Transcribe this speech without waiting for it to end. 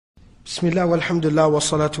Bismillah walhamdulillah wa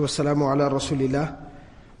salatu wa salamu ala rasulillah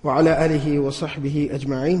wa ala alihi wa sahbihi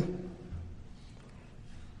ajma'een.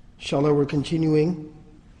 Inshallah, we're continuing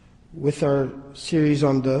with our series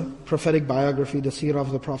on the prophetic biography, the Sīrah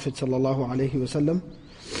of the Prophet sallallahu alaihi wasallam.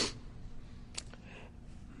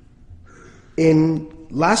 In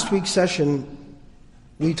last week's session,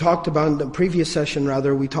 we talked about, the previous session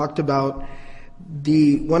rather, we talked about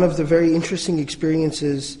one of the very interesting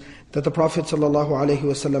experiences that the Prophet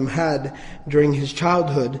ﷺ had during his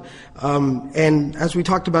childhood. And as we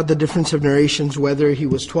talked about the difference of narrations, whether he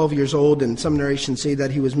was 12 years old, and some narrations say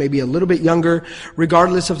that he was maybe a little bit younger,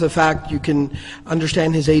 regardless of the fact, you can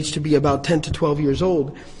understand his age to be about 10 to 12 years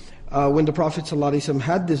old. When the Prophet ﷺ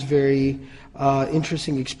had this very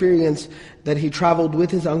interesting experience, that he traveled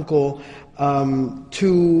with his uncle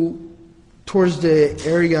towards the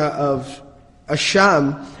area of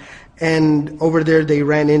Asham, and over there they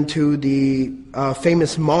ran into the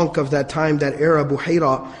famous monk of that time, that era,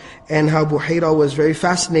 Buhayra, and how Buhayra was very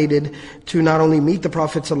fascinated to not only meet the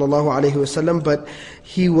Prophet ﷺ, but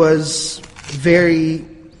he was very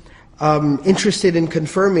interested in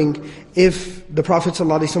confirming if the Prophet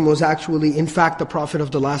ﷺ was actually, in fact, the Prophet of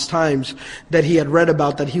the last times that he had read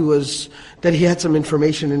about, that he had some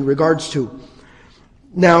information in regards to.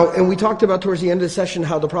 Now, and we talked about towards the end of the session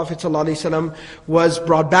how the Prophet ﷺ was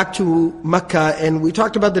brought back to Mecca, and we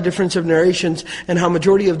talked about the difference of narrations and how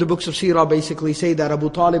majority of the books of Sīrah basically say that Abu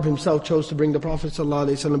Talib himself chose to bring the Prophet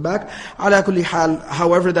ﷺ back. Ala kulli hal,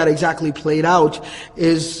 however that exactly played out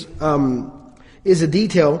is a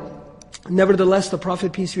detail. Nevertheless, the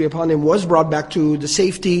Prophet, peace be upon him, was brought back to the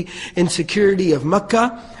safety and security of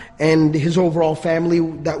Mecca and his overall family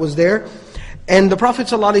that was there. And the Prophet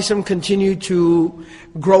ﷺ continued to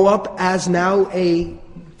grow up as now a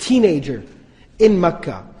teenager in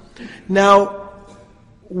Mecca. Now,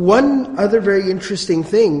 one other very interesting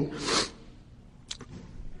thing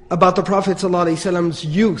about the Prophet ﷺ's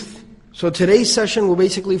youth. So today's session will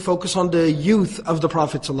basically focus on the youth of the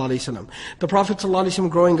Prophet ﷺ. The Prophet ﷺ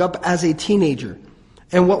growing up as a teenager.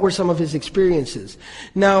 And what were some of his experiences?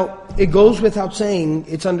 Now, it goes without saying,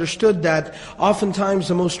 it's understood that oftentimes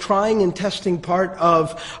the most trying and testing part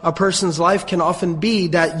of a person's life can often be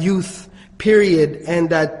that youth period and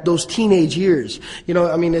those teenage years. You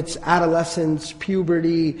know, I mean, it's adolescence,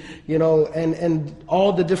 puberty, you know, and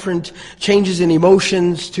all the different changes in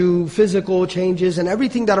emotions to physical changes and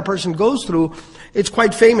everything that a person goes through. It's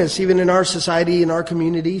quite famous, even in our society, in our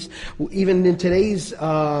communities, even in today's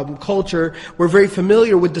culture, we're very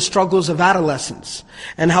familiar with the struggles of adolescence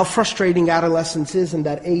and how frustrating adolescence is and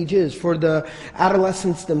that age is for the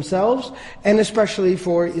adolescents themselves, and especially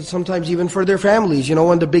sometimes even for their families. You know,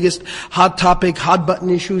 one of the biggest hot topic, hot button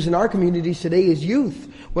issues in our communities today is youth.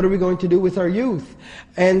 What are we going to do with our youth?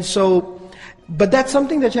 And so, but that's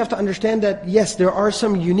something that you have to understand, that yes, there are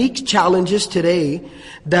some unique challenges today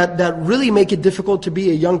that really make it difficult to be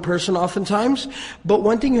a young person oftentimes. But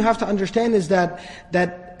one thing you have to understand is that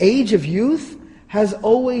age of youth has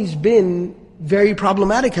always been very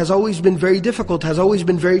problematic, has always been very difficult, has always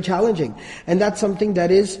been very challenging. And that's something that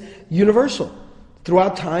is universal.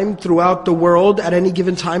 Throughout time, throughout the world, at any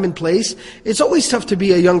given time and place, it's always tough to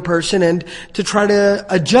be a young person and to try to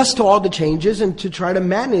adjust to all the changes and to try to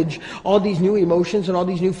manage all these new emotions and all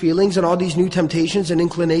these new feelings and all these new temptations and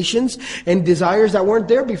inclinations and desires that weren't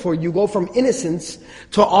there before. You go from innocence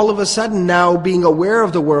to all of a sudden now being aware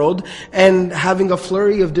of the world and having a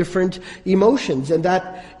flurry of different emotions. And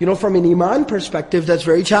that, you know, from an Iman perspective, that's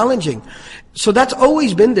very challenging. So that's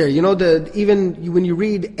always been there. You know, even when you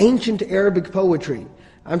read ancient Arabic poetry,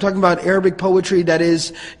 I'm talking about Arabic poetry that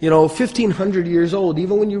is, you know, 1500 years old.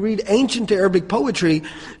 Even when you read ancient Arabic poetry,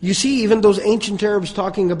 you see even those ancient Arabs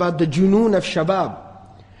talking about the junoon of shabab,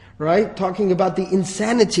 right? Talking about the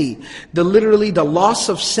insanity, literally the loss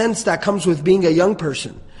of sense that comes with being a young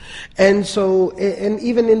person. And so, and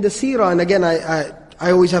even in the Sīrah, and again,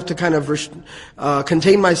 I always have to kind of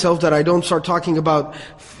contain myself that I don't start talking about,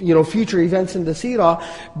 you know, future events in the Sīrah,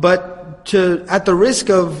 but at the risk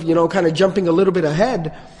of, you know, kind of jumping a little bit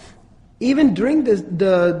ahead, even during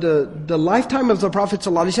the lifetime of the Prophet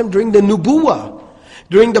ﷺ, during the Nubuwah,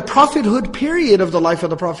 during the prophethood period of the life of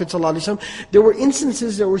the Prophet ﷺ, there were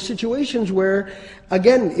instances, there were situations where,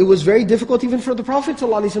 again, it was very difficult even for the Prophet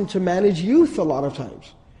ﷺ to manage youth a lot of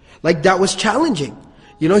times. Like, that was challenging.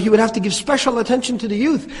 You know, he would have to give special attention to the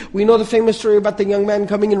youth. We know the famous story about the young man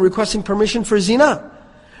coming and requesting permission for zina,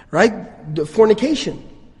 right? The fornication.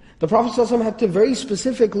 The Prophet ﷺ had to very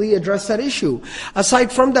specifically address that issue.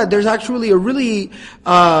 Aside from that, there's actually a really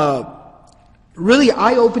eye-opening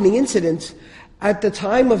incident at the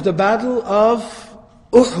time of the Battle of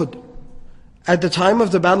Uhud. At the time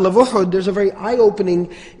of the Battle of Uhud, there's a very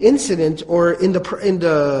eye-opening incident, or in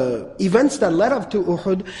the events that led up to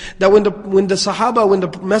Uhud, that when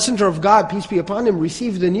the Messenger of God, peace be upon him,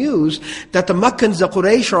 received the news that the Meccans, the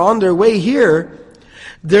Quraysh, are on their way here,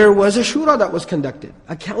 there was a shura that was conducted,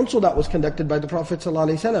 a council that was conducted by the Prophet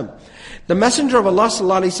ﷺ. The Messenger of Allah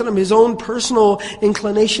ﷺ, his own personal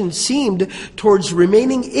inclination seemed towards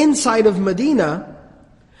remaining inside of Medina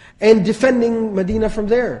and defending Medina from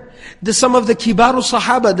there. Some of the kibaru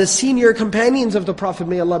sahaba, the senior companions of the Prophet,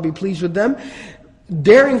 may Allah be pleased with them,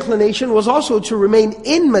 their inclination was also to remain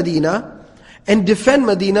in Medina and defend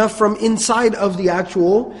Medina from inside of the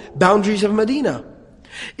actual boundaries of Medina.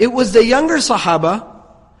 It was the younger sahaba,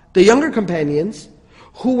 the younger companions,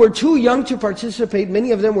 who were too young to participate.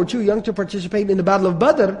 Many of them were too young to participate in the Battle of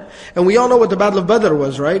Badr. And we all know what the Battle of Badr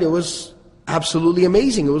was, right? It was absolutely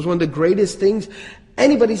amazing. It was one of the greatest things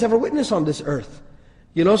anybody's ever witnessed on this earth.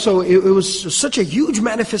 You know, so it was such a huge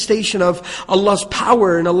manifestation of Allah's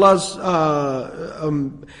power and Allah's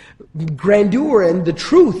grandeur, and the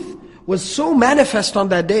truth was so manifest on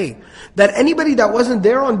that day that anybody that wasn't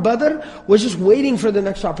there on Badr was just waiting for the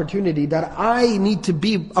next opportunity, that I need to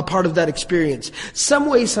be a part of that experience, some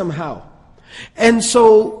way, somehow. And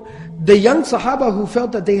so the young Sahaba who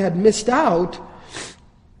felt that they had missed out,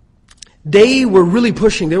 they were really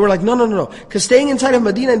pushing. They were like, no. Because staying inside of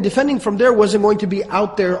Medina and defending from there wasn't going to be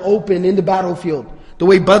out there open in the battlefield, the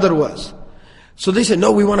way Badr was. So they said,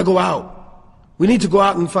 no, we want to go out. We need to go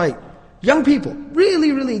out and fight. Young people,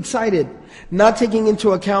 really, really excited, not taking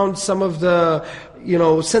into account some of the,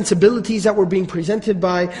 sensibilities that were being presented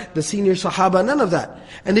by the senior Sahaba, none of that.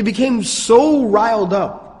 And they became so riled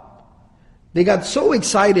up. They got so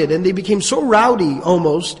excited and they became so rowdy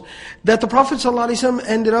almost that the Prophet ﷺ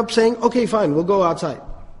ended up saying, okay, fine, we'll go outside.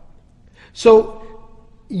 So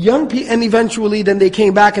young people, and eventually then they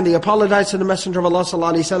came back and they apologized to the Messenger of Allah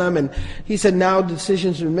ﷺ, and he said, now the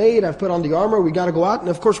decision's been made, I've put on the armor, we got to go out. And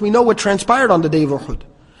of course we know what transpired on the day of Uhud.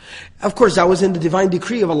 Of course that was in the divine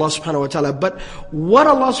decree of Allah subhanahu wa ta'ala. But what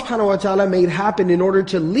Allah subhanahu wa ta'ala made happen in order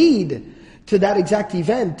to lead to that exact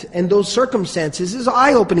event and those circumstances is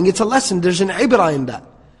eye-opening. It's a lesson. There's an ibrah in that.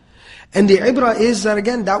 And the ibrah is that,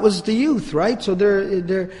 again, that was the youth, right? So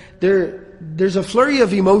there's a flurry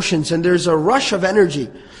of emotions and there's a rush of energy.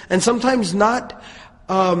 And sometimes not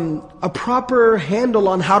a proper handle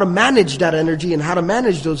on how to manage that energy and how to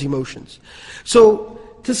manage those emotions. So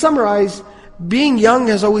to summarize, being young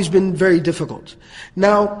has always been very difficult.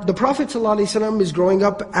 Now, the Prophet ﷺ is growing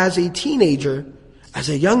up as a teenager, as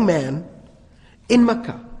a young man, in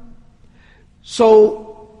Mecca.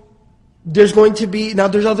 So there's going to be, now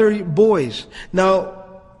there's other boys.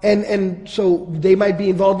 Now, and so they might be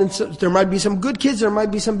involved in, there might be some good kids, there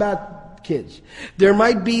might be some bad kids. There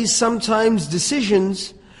might be sometimes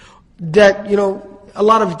decisions that, a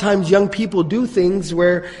lot of times young people do things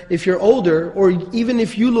where if you're older, or even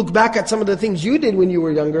if you look back at some of the things you did when you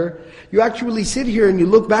were younger, you actually sit here and you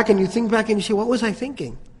look back and you think back and you say, what was I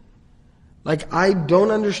thinking? Like, I don't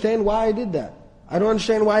understand why I did that. I don't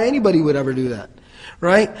understand why anybody would ever do that,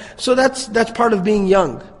 right? So that's part of being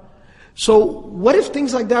young. So what if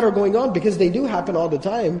things like that are going on? Because they do happen all the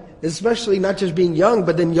time, especially not just being young,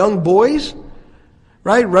 but then young boys,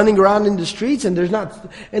 right? Running around in the streets, and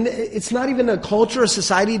it's not even a culture, a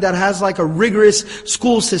society that has like a rigorous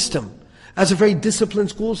school system, has a very disciplined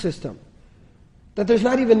school system. That there's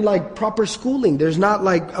not even like proper schooling. There's not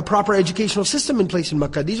like a proper educational system in place in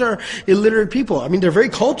Mecca. These are illiterate people. I mean, they're very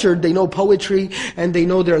cultured. They know poetry and they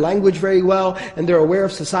know their language very well, and they're aware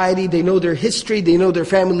of society. They know their history. They know their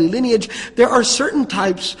family lineage. There are certain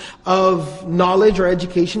types of knowledge or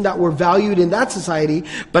education that were valued in that society,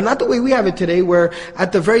 but not the way we have it today, where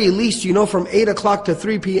at the very least, from 8 o'clock to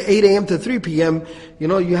 8 a.m. to 3 p.m.,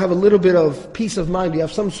 you have a little bit of peace of mind. You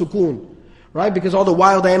have some sukoon. Right? Because all the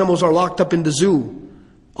wild animals are locked up in the zoo,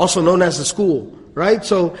 also known as the school, right?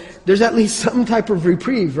 So there's at least some type of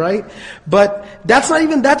reprieve, right? But that's not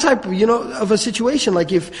even that type of, of a situation.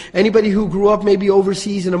 Like if anybody who grew up maybe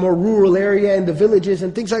overseas in a more rural area in the villages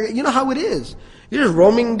and things like that, you know how it is. You're just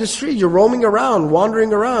roaming the street, you're roaming around,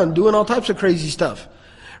 wandering around, doing all types of crazy stuff,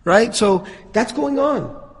 right? So that's going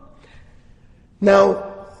on.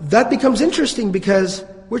 Now, that becomes interesting because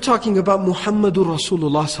we're talking about Muhammadur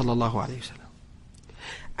Rasulullah sallallahu alayhi wa sallam.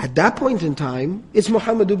 At that point in time, it's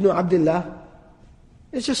Muhammad ibn Abdullah.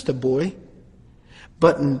 It's just a boy.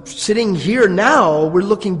 But sitting here now, we're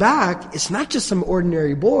looking back, it's not just some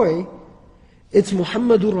ordinary boy. It's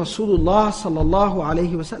Muhammadur Rasulullah sallallahu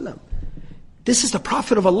alayhi wa sallam. This is the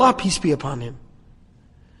Prophet of Allah, peace be upon him.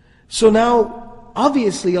 So now,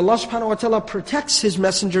 obviously Allah subhanahu wa ta'ala protects His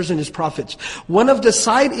messengers and His prophets. One of the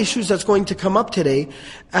side issues that's going to come up today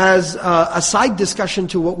as a side discussion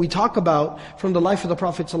to what we talk about from the life of the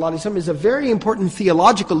Prophet ﷺ is a very important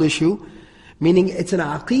theological issue, meaning it's an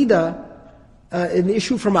aqeedah, an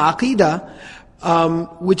issue from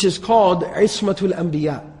aqeedah, which is called Ismatul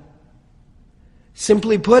Anbiya.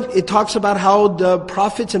 Simply put, it talks about how the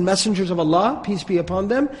prophets and messengers of Allah, peace be upon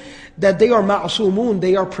them, that they are ma'asumun,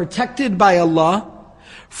 they are protected by Allah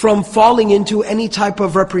from falling into any type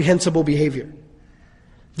of reprehensible behavior.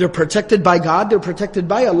 They're protected by God, they're protected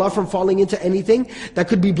by Allah from falling into anything that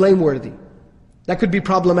could be blameworthy, that could be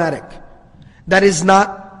problematic, that is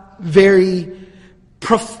not very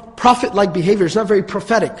prophet-like behavior, it's not very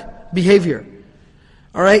prophetic behavior.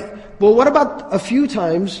 Alright? Well, what about a few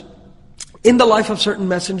times in the life of certain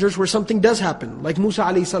messengers where something does happen, like Musa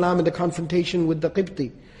alayhi salam in the confrontation with the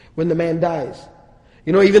Qibti, when the man dies.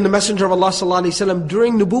 You know, even the Messenger of Allah sallallahu alayhi wasallam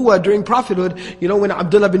during Nubuwah, during prophethood, you know, when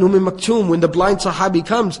Abdul bin Maktoum, when the blind Sahabi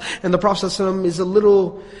comes, and the Prophet ﷺ is a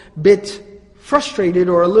little bit frustrated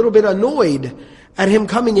or a little bit annoyed at him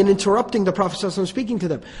coming and interrupting the Prophet ﷺ speaking to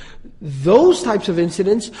them. Those types of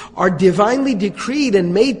incidents are divinely decreed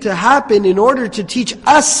and made to happen in order to teach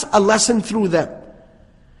us a lesson through them.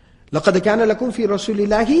 لَقَدْ كَانَ لَكُمْ فِي رَسُولِ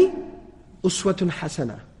اللَّهِ أُسْوَةٌ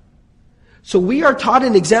حَسَنَةٌ. So we are taught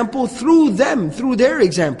an example through them, through their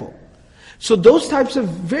example. So those types of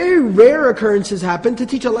very rare occurrences happen to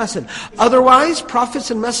teach a lesson. Otherwise,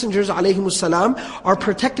 prophets and messengers alayhimussalam are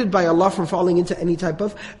protected by Allah from falling into any type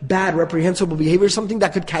of bad, reprehensible behavior, something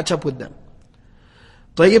that could catch up with them.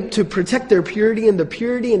 To protect their purity and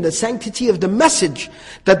the sanctity of the message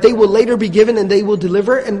that they will later be given and they will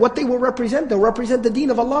deliver, and what they will represent. They'll represent the deen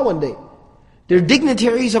of Allah one day. They're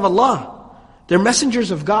dignitaries of Allah. They're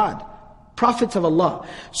messengers of God, prophets of Allah.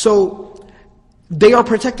 So they are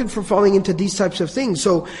protected from falling into these types of things.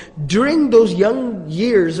 So during those young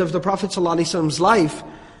years of the Prophet ﷺ's life,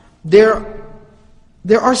 there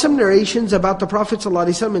are some narrations about the Prophet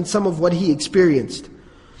ﷺ and some of what he experienced.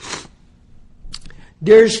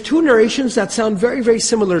 There's two narrations that sound very, very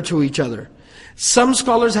similar to each other. Some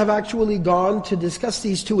scholars have actually gone to discuss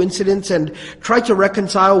these two incidents and try to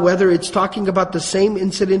reconcile whether it's talking about the same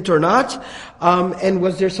incident or not, and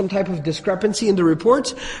was there some type of discrepancy in the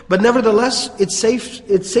reports. But nevertheless, it's safe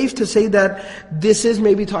to say that this is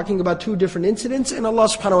maybe talking about two different incidents, and Allah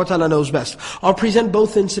subhanahu wa ta'ala knows best. I'll present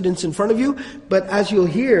both incidents in front of you, but as you'll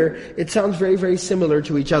hear, it sounds very, very similar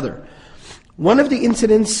to each other. One of the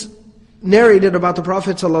incidents narrated about the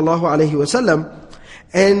Prophet ﷺ,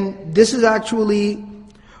 and this is actually,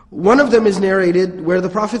 one of them is narrated where the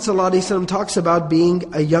Prophet ﷺ talks about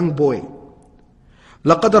being a young boy.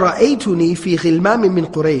 لَقَدْ رَأَيْتُنِي فِي غِلْمَامٍ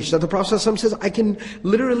مِّن قُرَيْشٍ. That the Prophet ﷺ says, I can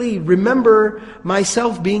literally remember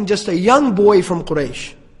myself being just a young boy from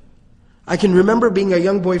Quraysh. I can remember being a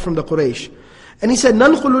young boy from the Quraysh. And he said,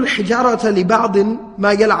 نَنْخُلُ الْحِجَارَةَ لِبَعْضٍ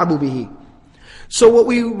مَا يَلْعَبُ بِهِ. So what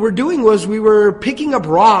we were doing was we were picking up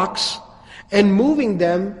rocks and moving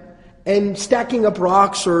them and stacking up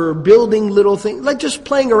rocks or building little things, like just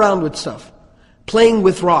playing around with stuff. Playing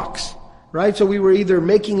with rocks, right? So we were either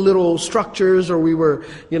making little structures or we were,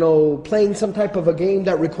 playing some type of a game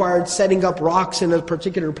that required setting up rocks in a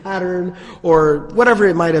particular pattern or whatever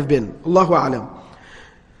it might have been. Allahu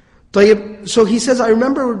a'lam. So he says, I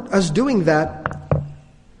remember us doing that,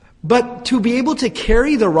 but to be able to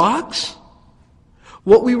carry the rocks,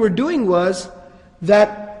 what we were doing was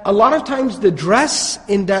that a lot of times the dress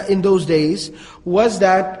in those days was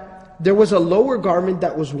that there was a lower garment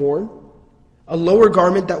that was worn, a lower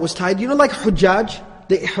garment that was tied. You know, like hujjaj,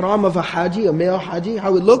 the ihram of a haji, a male haji,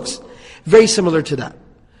 how it looks? Very similar to that.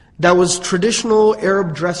 That was traditional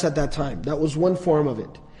Arab dress at that time. That was one form of it.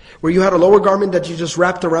 Where you had a lower garment that you just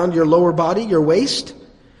wrapped around your lower body, your waist,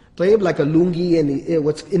 like a lungi, and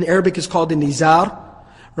what's in Arabic is called an izar,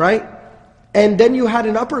 right? And then you had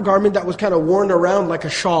an upper garment that was kind of worn around like a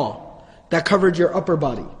shawl that covered your upper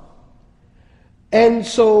body. And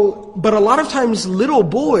so, but a lot of times little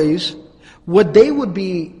boys, what they would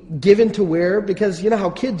be given to wear, because you know how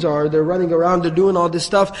kids are, they're running around, they're doing all this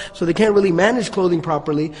stuff, so they can't really manage clothing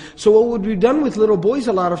properly. So what would be done with little boys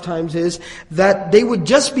a lot of times is that they would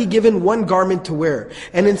just be given one garment to wear.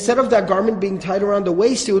 And instead of that garment being tied around the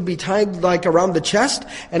waist, it would be tied like around the chest,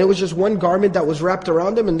 and it was just one garment that was wrapped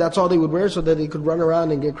around them, and that's all they would wear so that they could run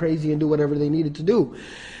around and get crazy and do whatever they needed to do.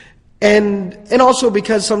 And also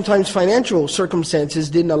because sometimes financial circumstances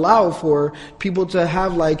didn't allow for people to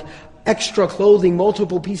have like extra clothing,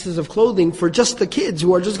 multiple pieces of clothing for just the kids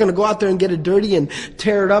who are just going to go out there and get it dirty and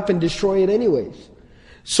tear it up and destroy it anyways.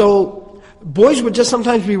 So boys would just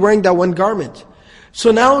sometimes be wearing that one garment.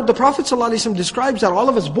 So now the Prophet ﷺ describes that all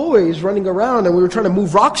of us boys running around, and we were trying to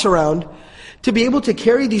move rocks around, to be able to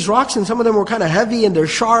carry these rocks, and some of them were kind of heavy and they're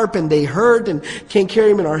sharp and they hurt and can't carry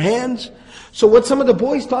them in our hands. So what some of the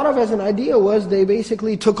boys thought of as an idea was they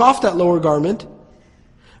basically took off that lower garment,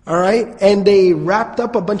 all right, and they wrapped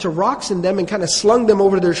up a bunch of rocks in them and kind of slung them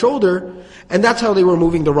over their shoulder, and that's how they were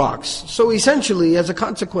moving the rocks. So essentially, as a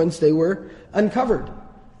consequence, they were uncovered,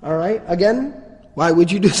 all right. Again, why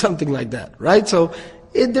would you do something like that, right? So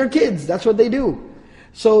they're kids, that's what they do.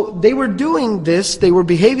 So they were doing this, they were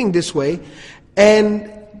behaving this way,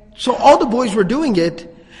 and so all the boys were doing it.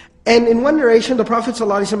 And in one narration, the Prophet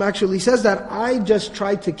ﷺ actually says that I just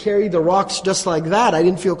tried to carry the rocks just like that. I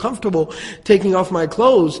didn't feel comfortable taking off my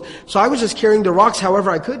clothes. So I was just carrying the rocks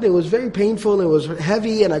however I could. It was very painful, it was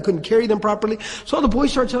heavy, and I couldn't carry them properly. So all the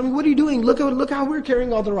boys started telling me, what are you doing? Look how we're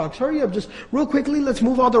carrying all the rocks. Hurry up, just real quickly, let's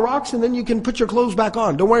move all the rocks, and then you can put your clothes back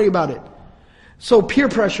on. Don't worry about it. So peer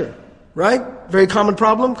pressure, right? Very common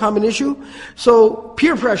problem, common issue. So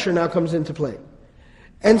peer pressure now comes into play.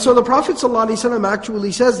 And so the Prophet ﷺ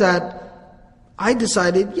actually says that, I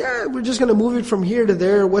decided, yeah, we're just going to move it from here to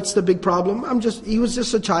there. What's the big problem? He was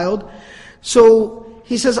just a child. So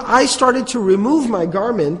he says, I started to remove my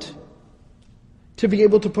garment to be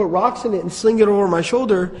able to put rocks in it and sling it over my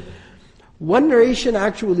shoulder. One narration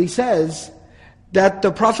actually says that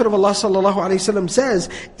the Prophet of Allah ﷺ says,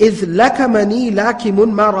 إِذْ لَكَمَنِي لَاكِمٌ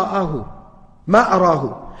مَا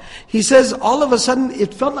أَرَاهُ. He says, all of a sudden,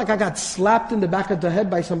 it felt like I got slapped in the back of the head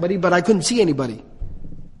by somebody, but I couldn't see anybody.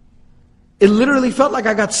 It literally felt like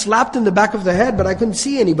I got slapped in the back of the head, but I couldn't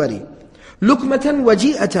see anybody. لُكْمَةً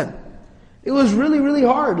وَجِيئَةً. It was really, really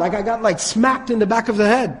hard, like I got smacked in the back of the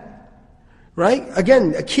head. Right?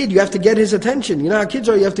 Again, a kid, you have to get his attention. You know how kids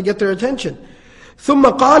are, you have to get their attention. ثُمَّ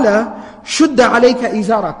قَالَ شُدَّ عَلَيْكَ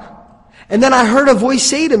إِزَارَكَ. And then I heard a voice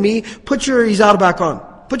say to me, put your izar back on.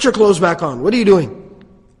 Put your clothes back on. What are you doing?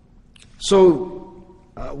 So,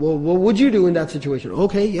 well, what would you do in that situation?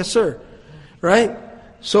 Okay, yes sir. Right?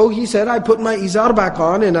 So he said, I put my izar back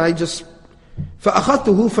on and I just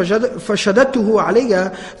فأخذته فشددته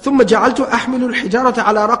علي ثم جعلت أحمل الحجارة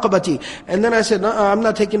على رقبتي. And then I said, I'm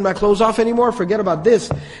not taking my clothes off anymore, forget about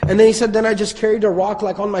this. And then he said, then I just carried a rock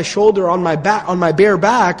on my shoulder, on my back, on my bare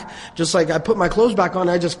back, just like I put my clothes back on,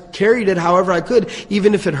 I just carried it however I could,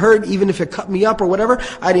 even if it hurt, even if it cut me up or whatever,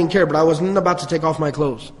 I didn't care, but I wasn't about to take off my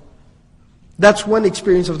clothes. That's one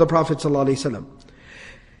experience of the Prophet ﷺ.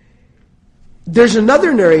 There's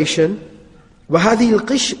another narration, وهذه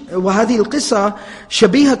القصة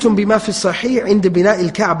شبيهة بما في الصحيح عند بناء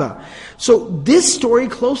الكعبة. So this story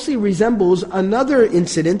closely resembles another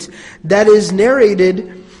incident that is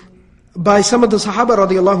narrated by some of the Sahaba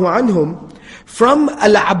radiallahu anhum from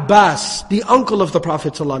Al-Abbas, the uncle of the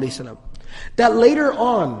Prophet ﷺ. That later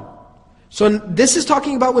on, so this is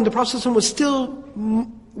talking about when the Prophet ﷺ was still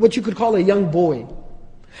what you could call a young boy.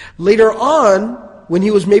 Later on, when he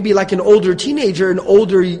was maybe like an older teenager, an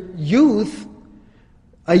older youth,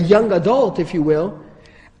 a young adult, if you will,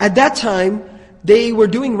 at that time, they were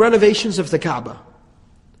doing renovations of the Kaaba.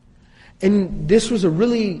 And this was a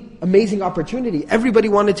really amazing opportunity. Everybody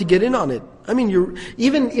wanted to get in on it. I mean,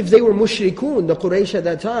 even if they were mushrikun, the Quraysh at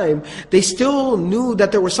that time, they still knew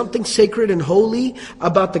that there was something sacred and holy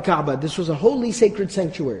about the Kaaba. This was a holy, sacred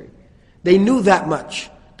sanctuary. They knew that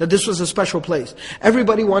much, that this was a special place.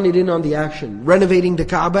 Everybody wanted in on the action. Renovating the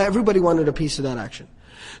Kaaba, everybody wanted a piece of that action.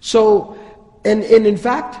 So, and in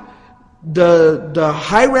fact, the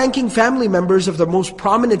high-ranking family members of the most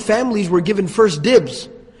prominent families were given first dibs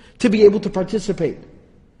to be able to participate.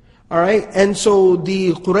 Alright, and so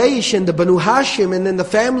the Quraysh and the Banu Hashim and then the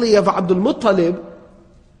family of Abdul Muttalib,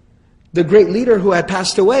 the great leader who had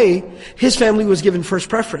passed away, his family was given first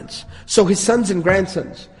preference. So his sons and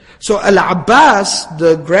grandsons. So Al-Abbas,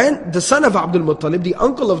 the son of Abdul Muttalib, the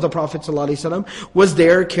uncle of the Prophet ﷺ, was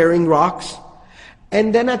there carrying rocks.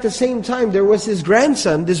 And then at the same time, there was his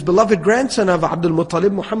grandson, this beloved grandson of Abdul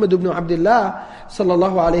Muttalib, Muhammad ibn Abdullah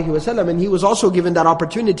sallallahu alayhi wasallam, and he was also given that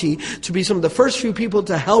opportunity to be some of the first few people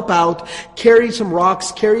to help out, carry some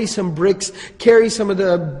rocks, carry some bricks, carry some of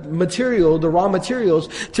the material, the raw materials,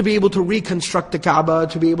 to be able to reconstruct the Kaaba,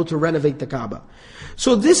 to be able to renovate the Kaaba.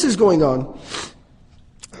 So this is going on.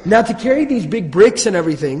 Now to carry these big bricks and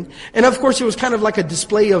everything, and of course it was kind of like a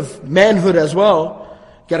display of manhood as well.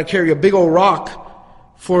 You got to carry a big old rock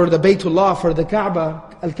for the Baytullah, for the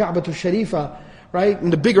Kaaba, Al-Ka'bah Sharifa, right?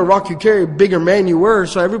 And the bigger rock you carry, the bigger man you were,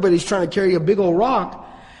 so everybody's trying to carry a big old rock.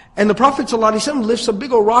 And the Prophet ﷺ lifts a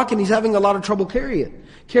big old rock and he's having a lot of trouble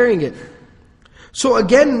carrying it. So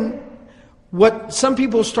again, what some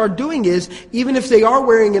people start doing is, even if they are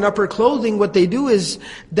wearing an upper clothing, what they do is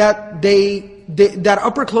that they that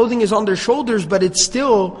upper clothing is on their shoulders, but it's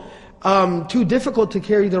still too difficult to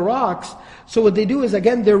carry the rocks. So what they do is,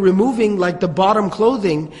 again, they're removing like the bottom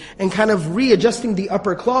clothing and kind of readjusting the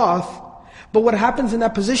upper cloth. But what happens in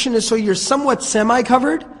that position is, so you're somewhat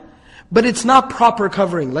semi-covered, but it's not proper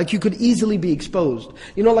covering. Like you could easily be exposed.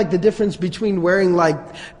 You know, like the difference between wearing like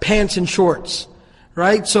pants and shorts,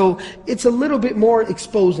 right? So it's a little bit more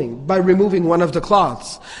exposing by removing one of the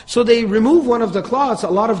cloths. So they remove one of the cloths. A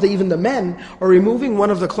lot of even the men are removing one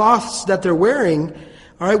of the cloths that they're wearing.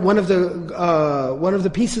 All right, one of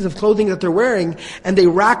the pieces of clothing that they're wearing, and they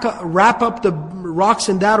wrap up the rocks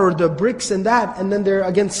in that, or the bricks in that, and then they're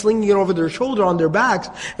again slinging it over their shoulder on their backs,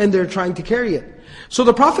 and they're trying to carry it. So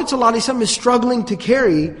the Prophet ﷺ is struggling to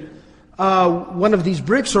carry one of these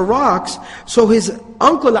bricks or rocks. So his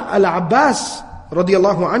uncle Al-Abbas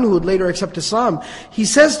radiallahu anhu, who would later accept Islam, he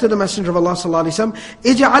says to the Messenger of Allah sallallahu alaihi wasallam,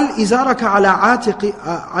 "Ij'al izaraka ala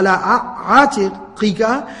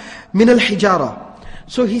atiqika min al-hijara."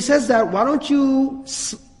 So he says that, why don't you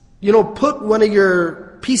put one of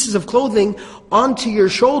your pieces of clothing onto your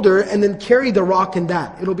shoulder and then carry the rock in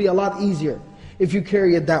that. It'll be a lot easier if you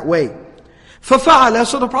carry it that way. فَفَعَلَ.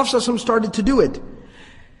 So the Prophet ﷺ started to do it.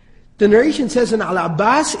 The narration says, and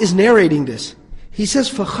Al-Abbas is narrating this. He says,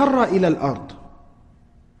 فَخَرَّ إِلَى الْأَرْضِ.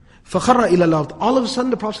 فَخَرَّ إِلَى الْأَرْضِ. All of a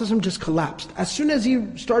sudden the Prophet ﷺ just collapsed. As soon as he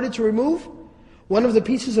started to remove one of the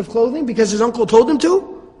pieces of clothing, because his uncle told him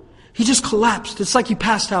to, he just collapsed. It's like he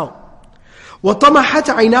passed out. وَطَمَحَتْ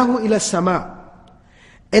عَيْنَاهُ إِلَى السَّمَاءِ.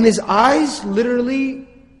 And his eyes literally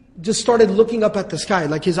just started looking up at the sky.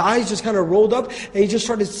 Like his eyes just kind of rolled up, and he just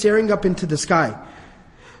started staring up into the sky.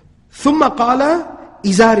 ثُمَّ قَالَ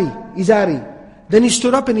إِزَارِي إِزَارِي. Then he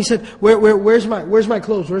stood up and he said, where's my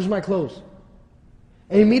clothes? Where's my clothes?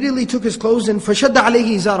 And immediately took his clothes and فَشَدَّ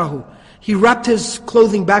عَلَيْهِ إِزَارَهُ. He wrapped his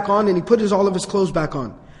clothing back on and he put all of his clothes back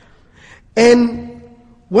on. And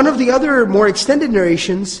one of the other more extended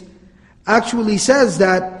narrations actually says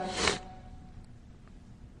that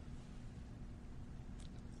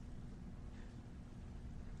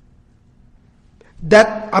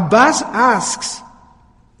Abbas asks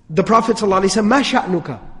the Prophet ﷺ, "Ma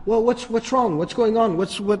sha'nuka?" Well, what's wrong? What's going on?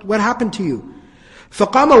 What happened to you?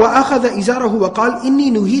 فَقَامَ وَأَخَذَ إِزَارَهُ وَقَالَ إِنِّي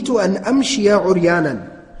نُهِيتُ أَنْ أَمْشِيَ عُرْيَانًا.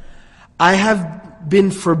 I have been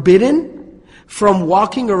forbidden from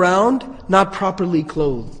walking around not properly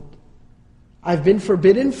clothed. I've been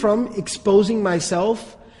forbidden from exposing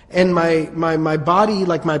myself and my body,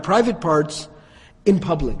 like my private parts, in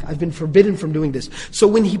public. I've been forbidden from doing this. So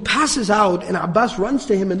when he passes out, and Abbas runs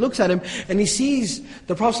to him and looks at him, and he sees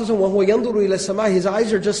the Prophet وَهُوَ يَنْظُرُ إِلَى السَّمَاءِ. His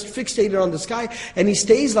eyes are just fixated on the sky, and he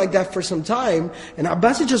stays like that for some time, and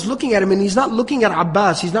Abbas is just looking at him, and he's not looking at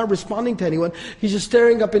Abbas, he's not responding to anyone, he's just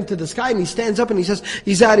staring up into the sky, and he stands up and he says,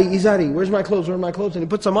 "Izari, Izari, where's my clothes, and he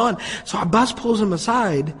puts them on. So Abbas pulls him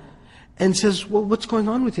aside, and says, "Well, what's going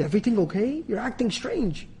on with you? Everything okay? You're acting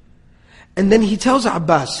strange." And then he tells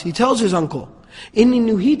Abbas, he tells his uncle, "Inni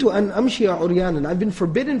nuhitu an amshiya uryanan." I've been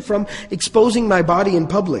forbidden from exposing my body in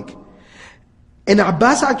public. And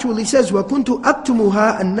Abbas actually says, وَكُنْتُ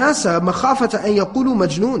أَكْتُمُهَا النَّاسَ مَخَافَةَ أَن يَقُولُوا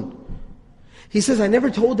مَجْنُونَ. He says, I never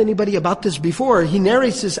told anybody about this before. He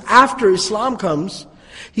narrates this after Islam comes.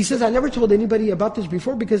 He says, I never told anybody about this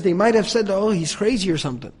before because they might have said, "Oh, he's crazy or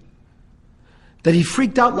something." That he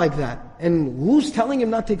freaked out like that. And who's telling him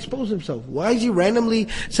not to expose himself? Why is he randomly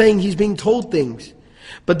saying he's being told things?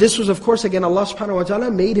 But this was, of course, again, Allah subhanahu wa ta'ala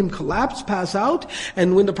made him collapse, pass out.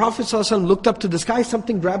 And when the Prophet ﷺ looked up to the sky,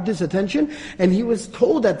 something grabbed his attention. And he was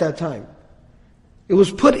told at that time. It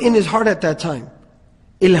was put in his heart at that time.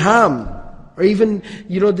 Ilham. Or even,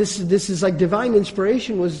 this is like divine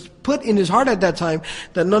inspiration was put in his heart at that time,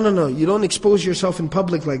 that no, you don't expose yourself in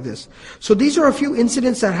public like this. So these are a few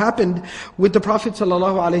incidents that happened with the Prophet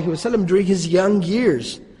ﷺ during his young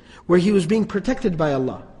years, where he was being protected by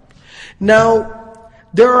Allah. Now,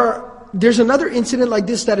 there's another incident like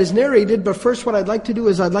this that is narrated, but first what I'd like to do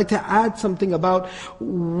is I'd like to add something about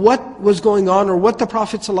what was going on, or what the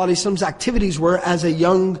Prophet ﷺ's activities were as a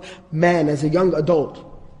young man, as a young adult.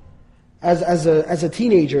 As a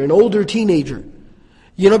teenager, an older teenager.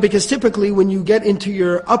 Because typically when you get into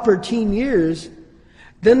your upper teen years,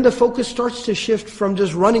 then the focus starts to shift from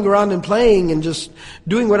just running around and playing and just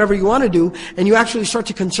doing whatever you want to do, and you actually start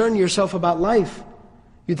to concern yourself about life.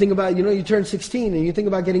 You think about, you turn 16 and you think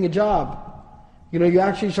about getting a job. You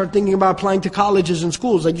actually start thinking about applying to colleges and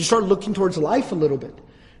schools. Like you start looking towards life a little bit.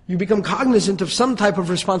 You become cognizant of some type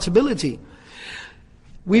of responsibility.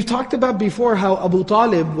 We've talked about before how Abu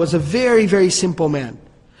Talib was a very, very simple man.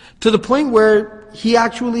 To the point where he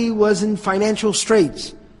actually was in financial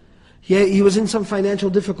straits. He was in some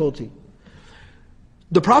financial difficulty.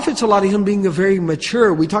 the Prophet ﷺ being a very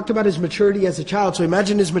mature, we talked about his maturity as a child, so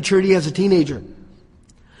imagine his maturity as a teenager.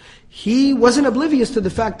 He wasn't oblivious to the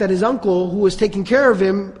fact that his uncle, who was taking care of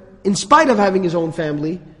him, in spite of having his own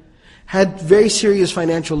family, had very serious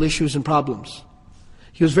financial issues and problems.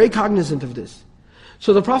 He was very cognizant of this.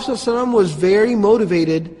 So the Prophet ﷺ was very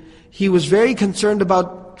motivated, he was very concerned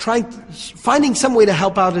about finding some way to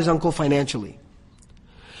help out his uncle financially.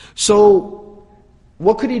 So,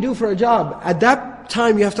 what could he do for a job? At that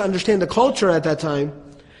time, you have to understand the culture at that time.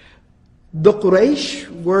 The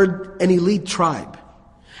Quraysh were an elite tribe.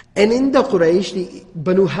 And in the Quraysh, the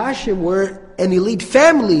Banu Hashim were an elite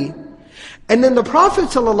family. And then the Prophet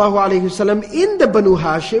ﷺ in the Banu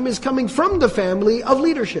Hashim is coming from the family of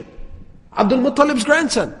leadership. Abdul Muttalib's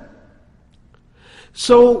grandson.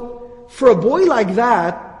 So, for a boy like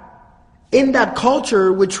that, in that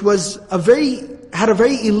culture, which was had a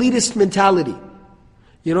very elitist mentality.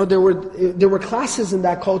 You know, there were classes in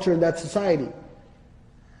that culture, in that society.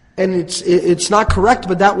 And it's not correct,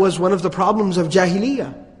 but that was one of the problems of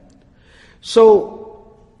Jahiliyyah.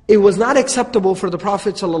 So, it was not acceptable for the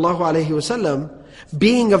Prophet ﷺ,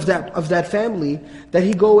 being of that family, that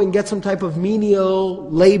he go and get some type of menial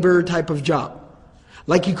labor type of job.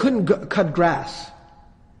 Like he couldn't cut grass.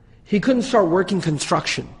 He couldn't start working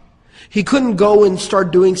construction. He couldn't go and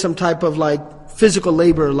start doing some type of physical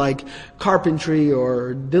labor like carpentry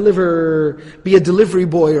or be a delivery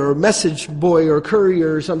boy or a message boy or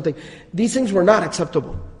courier or something. These things were not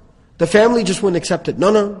acceptable. The family just wouldn't accept it.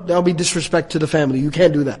 No, that'll be disrespect to the family. You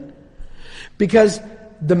can't do that. Because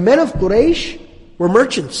the men of Quraysh were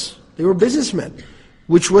merchants. They were businessmen,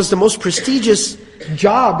 which was the most prestigious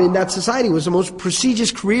job in that society, was the most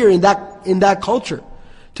prestigious career in that culture.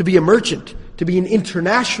 To be a merchant, to be an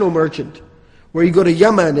international merchant, where you go to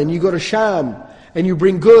Yemen and you go to Sham and you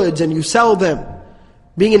bring goods and you sell them.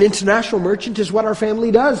 Being an international merchant is what our family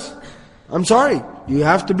does. I'm sorry, you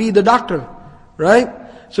have to be the doctor, right?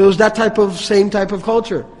 So it was that same type of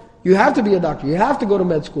culture. You have to be a doctor, you have to go to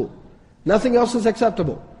med school. Nothing else is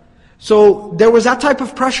acceptable. So there was that type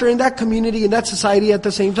of pressure in that community, in that society at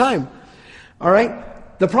the same time.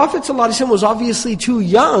 Alright? The Prophet ﷺ was obviously too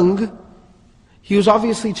young. He was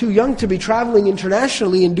obviously too young to be traveling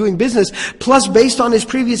internationally and doing business. Plus, based on his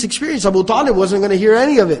previous experience, Abu Talib wasn't going to hear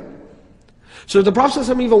any of it. So the Prophet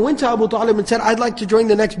ﷺ even went to Abu Talib and said, I'd like to join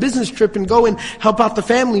the next business trip and go and help out the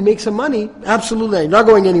family, make some money. Absolutely, not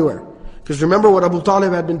going anywhere. Because remember what Abu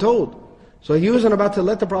Talib had been told. So he wasn't about to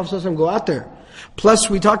let the Prophet ﷺ go out there. Plus,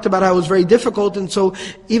 we talked about how it was very difficult, and so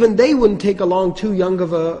even they wouldn't take along too young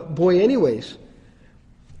of a boy anyways.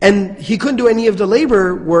 And he couldn't do any of the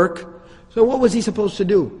labor work. So what was he supposed to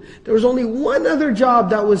do? There was only one other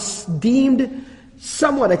job that was deemed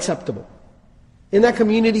somewhat acceptable in that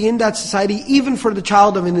community, in that society, even for the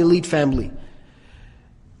child of an elite family.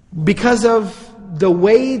 Because of the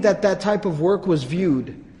way that type of work was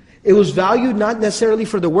viewed. It was valued not necessarily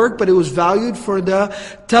for the work, but it was valued for the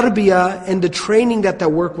tarbiyah and the training that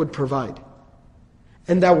work would provide.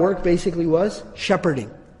 And that work basically was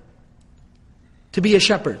shepherding. To be a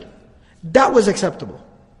shepherd. That was acceptable.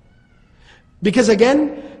 Because again,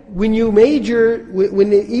 when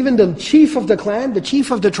even the chief of the clan, the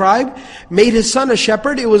chief of the tribe, made his son a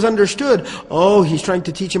shepherd, it was understood, he's trying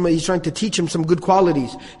to teach him some good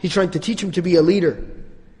qualities. He's trying to teach him to be a leader.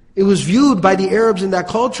 It was viewed by the Arabs in that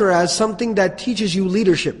culture as something that teaches you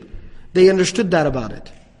leadership. They understood that about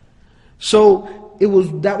it. So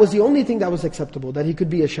that was the only thing that was acceptable, that he could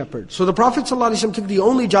be a shepherd. So the Prophet ﷺ took the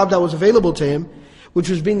only job that was available to him, which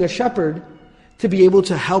was being a shepherd, to be able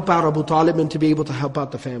to help out Abu Talib and to be able to help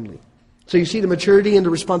out the family. So you see the maturity and the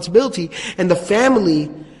responsibility and the family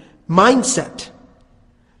mindset,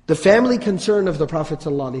 the family concern of the Prophet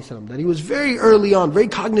ﷺ, that he was very early on, very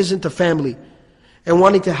cognizant of family and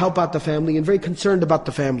wanting to help out the family and very concerned about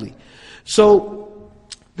the family. So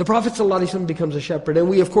the Prophet ﷺ becomes a shepherd, and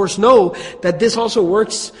we of course know that this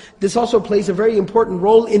also plays a very important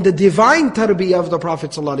role in the divine tarbiyah of the Prophet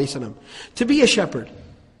ﷺ, to be a shepherd.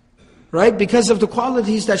 Right? Because of the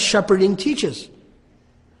qualities that shepherding teaches.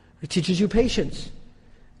 It teaches you patience.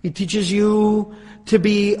 It teaches you to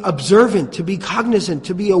be observant, to be cognizant,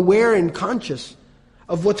 to be aware and conscious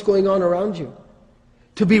of what's going on around you.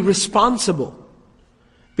 To be responsible.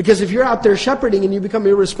 Because if you're out there shepherding and you become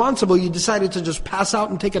irresponsible, you decided to just pass out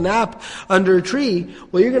and take a nap under a tree,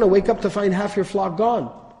 well, you're going to wake up to find half your flock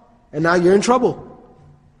gone. And now you're in trouble.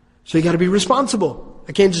 So you got to be responsible.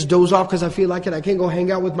 I can't just doze off because I feel like it. I can't go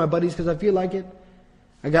hang out with my buddies because I feel like it.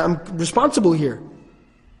 I'm responsible here.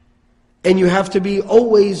 And you have to be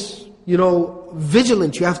always,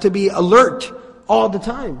 vigilant. You have to be alert all the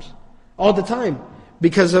time.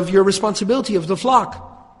 because of your responsibility of the flock.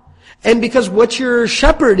 And because what you're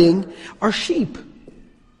shepherding are sheep.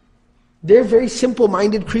 They're very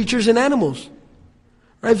simple-minded creatures and animals.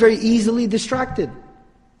 Right? Very easily distracted.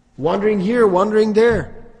 Wandering here, wandering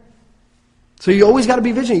there. So you always got to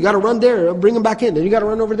be vigilant. You got to run there, bring them back in. Then you got to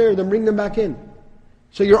run over there, then bring them back in.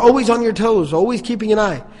 So you're always on your toes, always keeping an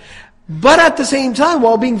eye. But at the same time,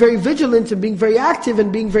 while being very vigilant and being very active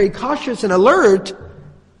and being very cautious and alert,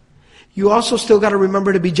 you also still got to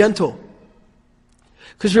remember to be gentle.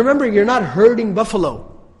 Because remember, you're not herding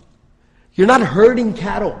buffalo. You're not herding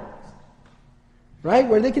cattle. Right?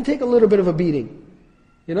 Where they can take a little bit of a beating.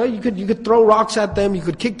 You know, you could throw rocks at them, you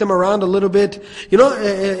could kick them around a little bit. You know,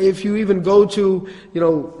 if you even go to,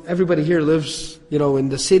 everybody here lives, in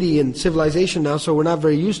the city and civilization now, so we're not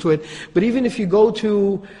very used to it. But even if you go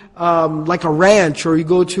to like a ranch, or you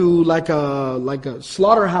go to like a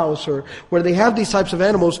slaughterhouse, or where they have these types of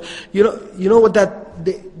animals, you know what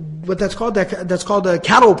that's called? That's called a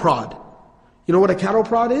cattle prod. You know what a cattle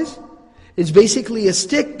prod is? It's basically a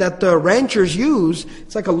stick that the ranchers use.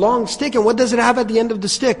 It's like a long stick, and what does it have at the end of the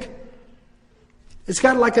stick? It's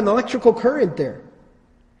got like an electrical current there.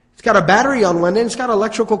 It's got a battery on one end, it's got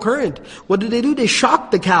electrical current. What do? They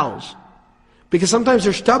shock the cows. Because sometimes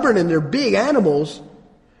they're stubborn and they're big animals,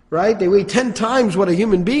 right? They weigh 10 times what a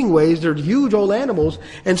human being weighs. They're huge old animals,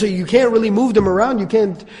 and so you can't really move them around, you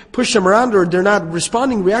can't push them around, or they're not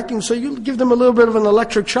reacting, so you give them a little bit of an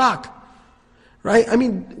electric shock. Right? I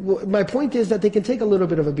mean, my point is that they can take a little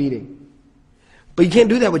bit of a beating. But you can't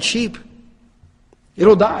do that with sheep.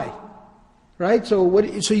 It'll die. Right? So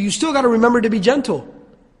you still got to remember to be gentle.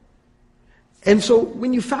 And so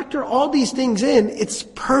when you factor all these things in, it's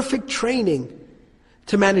perfect training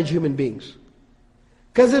to manage human beings.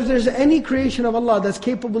 Because if there's any creation of Allah that's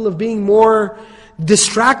capable of being more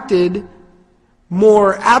distracted,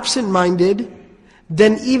 more absent-minded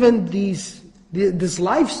than even this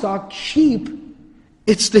livestock, sheep,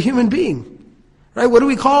 it's the human being. Right? What do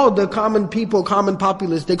we call the common people, common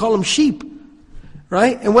populace? They call them sheep.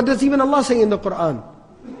 Right? And what does even Allah say in the Quran?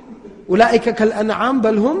 أُولَٰئِكَ كَالْأَنْعَامِ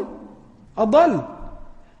بَلْ هُمْ أَضَلُّ.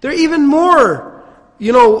 They're even more,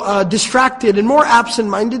 distracted and more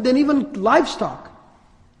absent-minded than even livestock.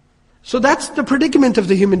 So that's the predicament of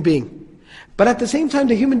the human being. But at the same time,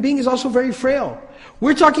 the human being is also very frail.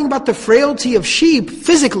 We're talking about the frailty of sheep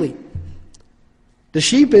physically. The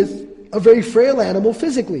sheep is a very frail animal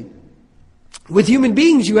physically. With human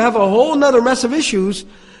beings, you have a whole nother mess of issues,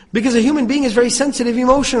 because a human being is very sensitive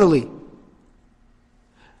emotionally.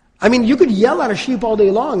 I mean, you could yell at a sheep all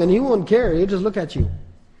day long and he won't care, he'll just look at you.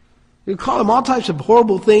 You call him all types of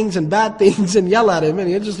horrible things and bad things and yell at him, and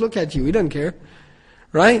he'll just look at you, he doesn't care.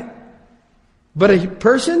 Right? But a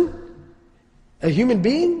person, a human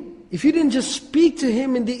being, if you didn't just speak to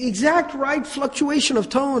him in the exact right fluctuation of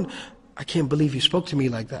tone, I can't believe you spoke to me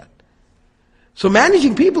like that. So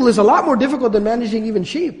managing people is a lot more difficult than managing even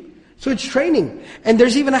sheep. So it's training. And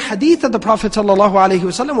there's even a hadith of the Prophet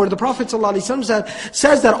ﷺ where the Prophet ﷺ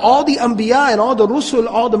says that all the anbiya and all the rusul,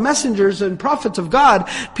 all the messengers and prophets of God,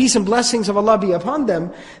 peace and blessings of Allah be upon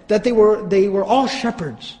them, that they were all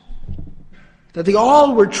shepherds. That they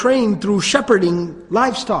all were trained through shepherding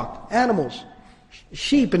livestock, animals,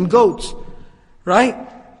 sheep and goats. Right?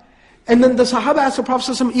 And then the Sahaba asked the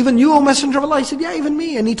Prophet ﷺ, even you, O Messenger of Allah? He said, yeah, even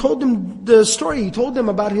me. And he told them the story. He told them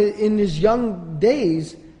about in his young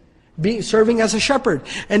days, serving as a shepherd.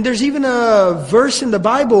 And there's even a verse in the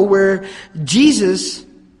Bible where Jesus,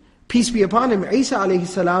 peace be upon him, Isa alayhi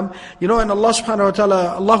salam, and Allah subhanahu wa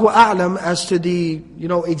ta'ala, Allahu a'lam as to the,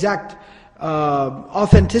 exact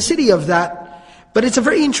authenticity of that. But it's a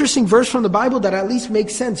very interesting verse from the Bible that at least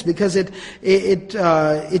makes sense, because it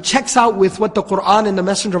checks out with what the Quran and the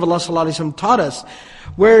Messenger of Allah ﷺ taught us,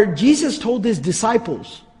 where Jesus told his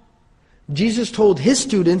disciples, Jesus told his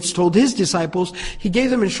students, told his disciples, he gave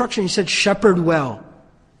them instruction, he said, shepherd well.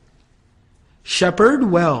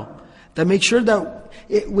 Shepherd well. That makes sure that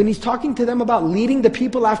when he's talking to them about leading the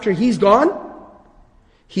people after he's gone,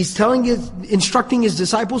 he's instructing his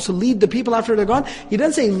disciples to lead the people after they're gone. He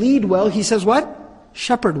doesn't say lead well, he says what?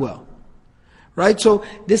 Shepherd well. Right? So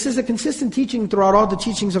this is a consistent teaching throughout all the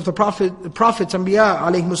teachings of the prophets, Anbiya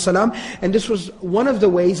alayhimus salam, and this was one of the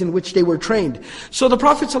ways in which they were trained. So the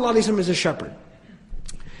Prophet ﷺ is a shepherd.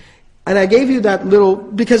 And I gave you that little,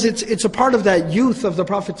 because it's a part of that youth of the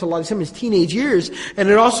Prophet ﷺ, his teenage years, and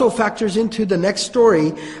it also factors into the next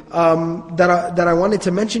story that I wanted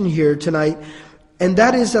to mention here tonight. And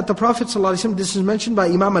that is that the Prophet ﷺ, this is mentioned by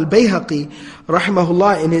Imam al-Bayhaqi,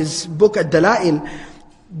 rahimahullah, in his book Ad-Dala'il,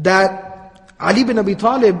 that Ali bin Abi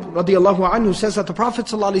Talib, radiallahu anhu, says that the Prophet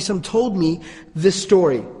ﷺ told me this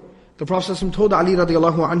story. The Prophet ﷺ told Ali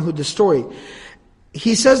radiallahu anhu this story.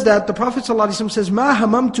 He says that the Prophet ﷺ says, مَا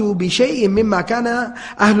هَمَمْتُ بِشَيْءٍ مِمَّا كَانَ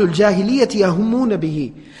أَهْلُ الْجَاهِلِيَّةِ يَهُمُّونَ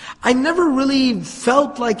بِهِ. I never really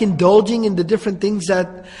felt like indulging in the different things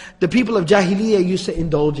that the people of Jahiliyyah used to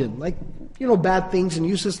indulge in. Like, bad things and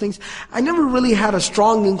useless things. I never really had a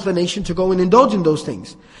strong inclination to go and indulge in those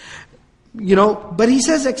things. But he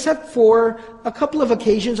says, except for a couple of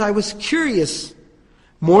occasions, I was curious.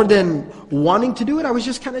 More than wanting to do it, I was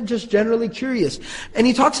just generally curious. And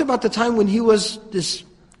he talks about the time when he was this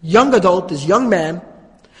young adult, this young man,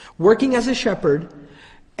 working as a shepherd.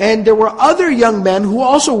 And there were other young men who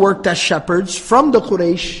also worked as shepherds from the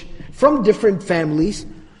Quraysh, from different families.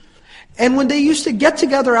 And when they used to get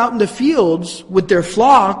together out in the fields with their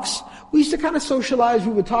flocks, we used to kind of socialize.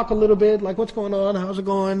 We would talk a little bit, like, what's going on, how's it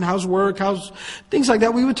going, how's work, things like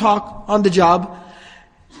that. We would talk on the job.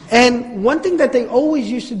 And one thing that they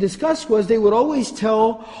always used to discuss was they would always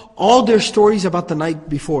tell all their stories about the night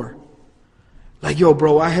before. Like, yo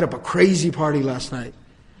bro, I had up a crazy party last night.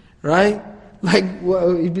 Right? Like,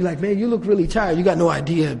 you'd be like, man, you look really tired. You got no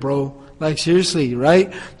idea, bro. Like, seriously,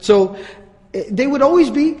 right? So, they would always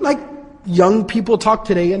be like young people talk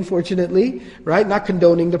today, unfortunately. Right? Not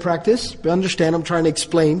condoning the practice. But understand, I'm trying to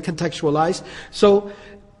explain, contextualize. So,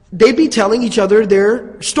 they'd be telling each other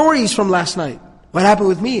their stories from last night. What happened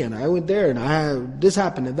with me, and I went there, and this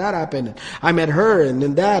happened, and that happened, and I met her, and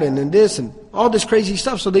then that, and then this, and all this crazy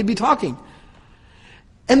stuff. So they'd be talking.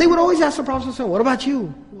 And they would always ask the Prophet, what about you?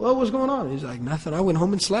 What was going on? He's like, nothing, I went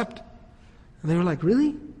home and slept. And they were like,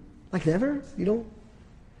 really? Like never? You don't?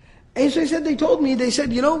 And so they told me, they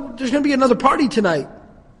said, there's going to be another party tonight.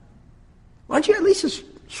 Why don't you at least just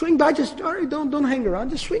swing by, all right, don't hang around,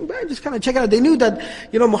 just swing by, just kind of check it out. They knew that,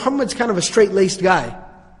 Muhammad's kind of a straight-laced guy.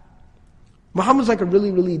 Muhammad's like a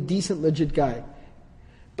really, really decent, legit guy.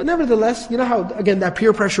 But nevertheless, you know how, again, that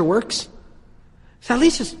peer pressure works? So at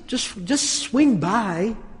least just swing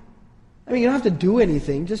by. I mean, you don't have to do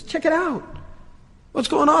anything. Just check it out. What's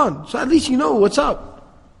going on? So at least you know what's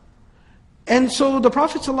up. And so the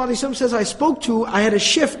Prophet ﷺ says, I had a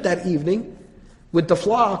shift that evening with the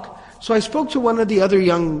flock. So I spoke to one of the other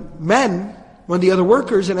young men, one of the other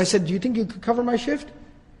workers, and I said, do you think you could cover my shift?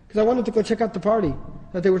 Because I wanted to go check out the party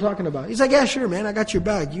that they were talking about. He's like, yeah, sure, man, I got your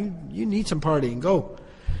bag. You need some partying, go.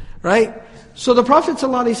 Right? So the Prophet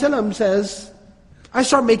ﷺ says, I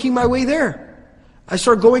start making my way there. I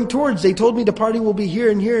start going towards. They told me the party will be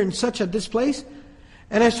here and here and such at this place.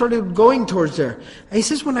 And I started going towards there. And he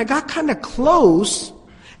says, when I got kind of close,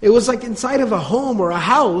 it was like inside of a home or a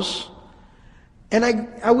house. And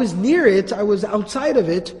I was near it, I was outside of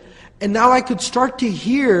it. And now I could start to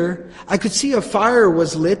hear, I could see a fire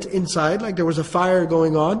was lit inside, like there was a fire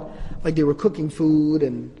going on, like they were cooking food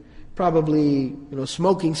and probably,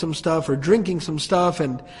 smoking some stuff or drinking some stuff.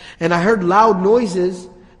 And I heard loud noises,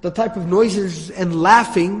 the type of noises and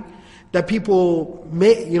laughing that people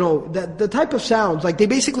make, the type of sounds, like they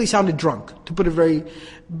basically sounded drunk, to put it very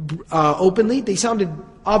openly. They sounded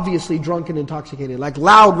obviously drunk and intoxicated, like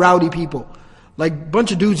loud, rowdy people, like a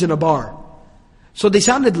bunch of dudes in a bar. So they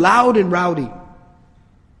sounded loud and rowdy.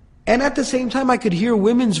 And at the same time, I could hear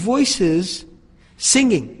women's voices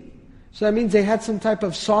singing. So that means they had some type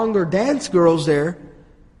of song or dance girls there,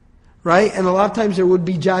 right? And a lot of times there would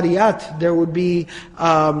be jariyat, there would be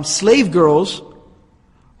slave girls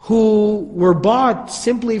who were bought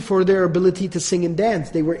simply for their ability to sing and dance.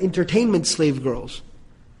 They were entertainment slave girls.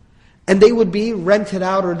 And they would be rented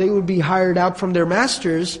out or they would be hired out from their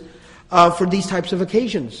masters for these types of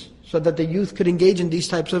occasions, so that the youth could engage in these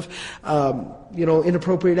types of,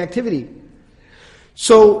 inappropriate activity.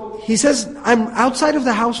 So he says, I'm outside of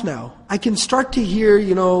the house now. I can start to hear,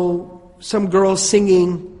 some girls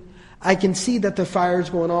singing. I can see that the fire's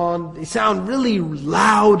going on. They sound really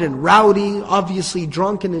loud and rowdy, obviously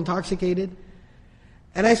drunk and intoxicated.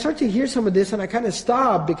 And I start to hear some of this and I kind of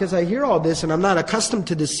stop because I hear all this and I'm not accustomed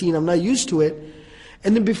to this scene. I'm not used to it.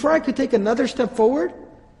 And then before I could take another step forward,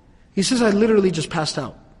 he says, I literally just passed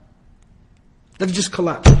out. That it just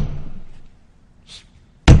collapsed.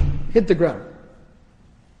 Hit the ground.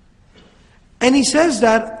 And he says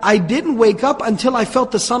that I didn't wake up until I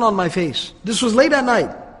felt the sun on my face. This was late at night.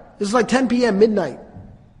 This is like 10 p.m., midnight.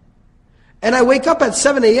 And I wake up at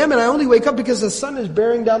 7 a.m. and I only wake up because the sun is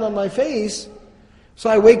bearing down on my face. So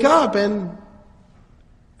I wake up and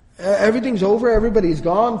everything's over, everybody's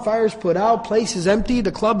gone, fire's put out, place is empty,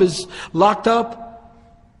 the club is locked up.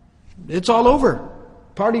 It's all over.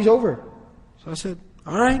 Party's over. So I said,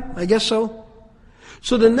 all right, I guess so.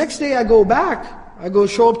 So the next day I go back. I go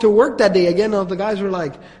show up to work that day again, and the guys were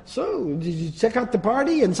like, so, did you check out the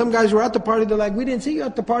party? And some guys were at the party, they're like, we didn't see you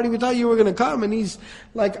at the party, we thought you were going to come. And he's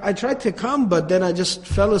like, I tried to come, but then I just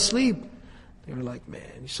fell asleep. They were like, man,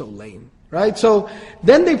 you're so lame. Right? So,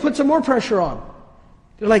 then they put some more pressure on.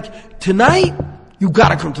 They're like, tonight, you got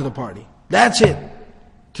to come to the party. That's it.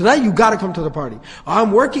 Tonight, you got to come to the party.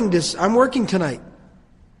 I'm working tonight.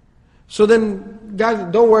 So then,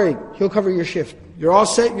 guys, don't worry, he'll cover your shift. You're all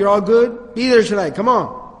set, you're all good, be there tonight, come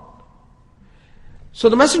on. So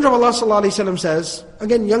the Messenger of Allah ﷺ says,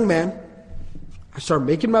 again, young man, I start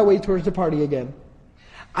making my way towards the party again.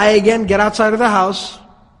 I again get outside of the house,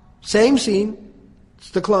 same scene,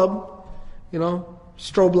 it's the club,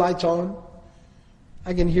 strobe lights on.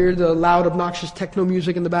 I can hear the loud, obnoxious techno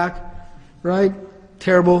music in the back, right?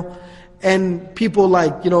 Terrible. And people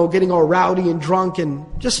getting all rowdy and drunk and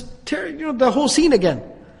just, the whole scene again.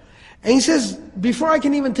 And he says, before I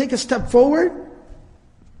can even take a step forward,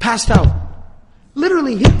 passed out.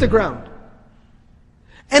 Literally hit the ground.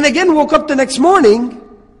 And again woke up the next morning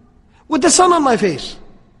with the sun on my face.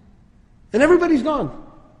 And everybody's gone.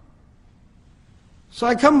 So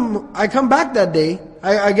I come back that day.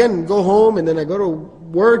 I again go home and then I go to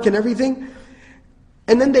work and everything.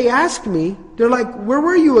 And then they ask me, they're like, where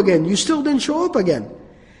were you again? You still didn't show up again.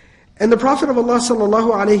 And the Prophet of Allah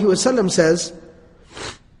ﷺ says,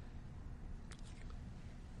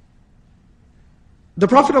 the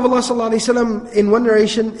Prophet of Allah ﷺ, in one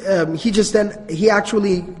narration, he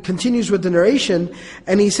actually continues with the narration,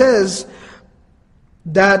 and he says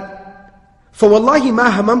that, فَوَاللَّهِ مَا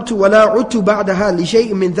هَمَمْتُ وَلَا عُدْتُ بَعْدَهَا لِشَيْءٍ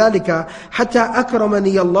مِّن ذَلِكَ حَتَّى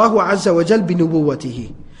أَكْرَمَنِيَ اللَّهُ عَزَّ وَجَلَّ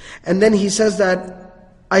بِنُبُوَّتِهِ. And then he says that,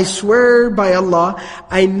 I swear by Allah,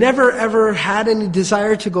 I never ever had any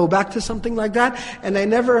desire to go back to something like that, and I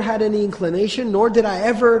never had any inclination, nor did I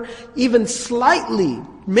ever even slightly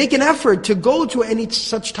make an effort to go to any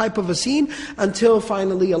such type of a scene, until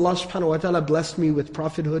finally Allah subhanahu wa ta'ala blessed me with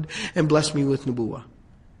prophethood and blessed me with nubuwah.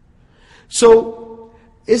 So,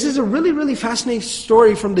 this is a really, really fascinating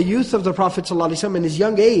story from the youth of the Prophet ﷺ in his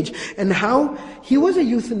young age, and how he was a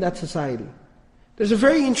youth in that society. There's a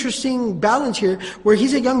very interesting balance here, where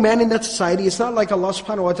he's a young man in that society. It's not like Allah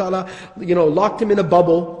subhanahu wa ta'ala, locked him in a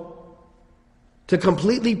bubble to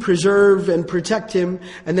completely preserve and protect him,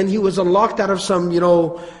 and then he was unlocked out of some,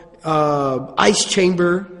 ice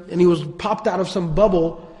chamber, and he was popped out of some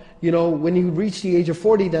bubble, when he reached the age of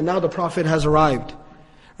 40, that now the Prophet has arrived.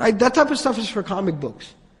 Right? That type of stuff is for comic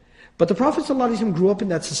books. But the Prophet ﷺ grew up in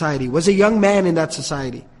that society, was a young man in that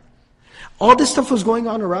society. All this stuff was going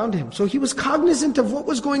on around him. So he was cognizant of what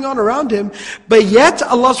was going on around him, but yet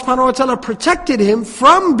Allah subhanahu wa ta'ala protected him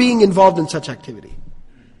from being involved in such activity.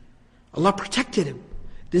 Allah protected him.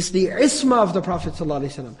 This is the isma of the Prophet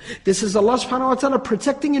ﷺ. This is Allah subhanahu wa ta'ala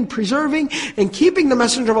protecting and preserving and keeping the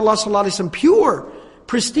Messenger of Allah ﷺ pure,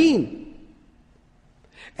 pristine.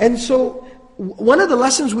 And so, one of the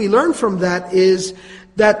lessons we learn from that is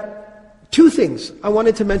that two things I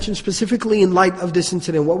wanted to mention specifically in light of this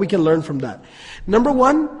incident, what we can learn from that. Number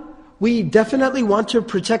one, we definitely want to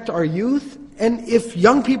protect our youth, and if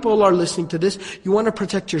young people are listening to this, you want to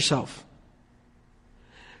protect yourself.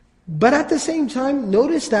 But at the same time,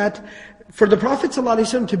 notice that for the Prophet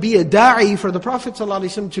ﷺ to be a da'i, for the Prophet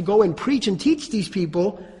ﷺ to go and preach and teach these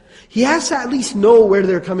people, he has to at least know where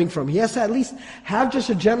they're coming from. He has to at least have just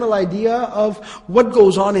a general idea of what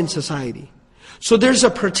goes on in society. So there's a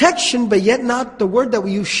protection, but yet not the word that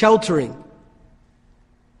we use, sheltering.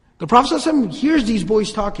 The Prophet ﷺ hears these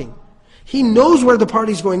boys talking. He knows where the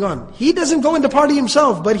party's going on. He doesn't go in the party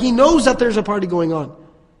himself, but he knows that there's a party going on.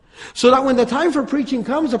 So that when the time for preaching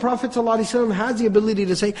comes, the Prophet ﷺ has the ability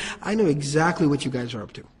to say, I know exactly what you guys are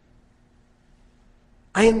up to.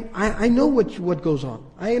 I know what goes on.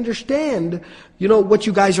 I understand, what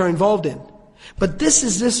you guys are involved in. But this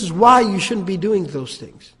is why you shouldn't be doing those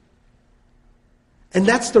things. And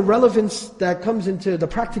that's the relevance that comes into the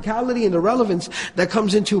practicality, and the relevance that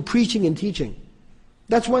comes into preaching and teaching.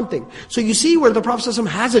 That's one thing. So you see where the Prophet ﷺ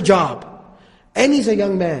has a job, and he's a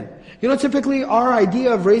young man. Typically our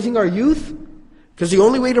idea of raising our youth, because the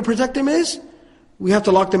only way to protect them is, we have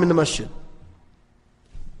to lock them in the masjid.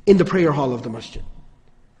 In the prayer hall of the masjid.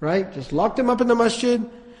 Right? Just lock them up in the masjid,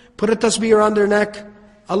 put a tasbih around their neck,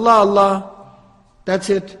 Allah, Allah, that's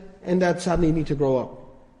it, and that's how they need to grow up.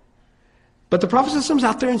 But the Prophet ﷺ is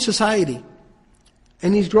out there in society,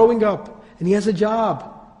 and he's growing up, and he has a job,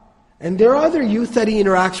 and there are other youth that he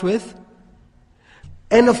interacts with.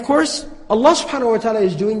 And of course, Allah subhanahu wa ta'ala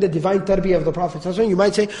is doing the divine tarbiyah of the Prophet ﷺ. You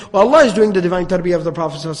might say, well, Allah is doing the divine tarbiyah of the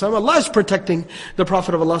Prophet ﷺ. Allah is protecting the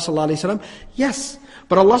Prophet of Allah ﷺ. Yes,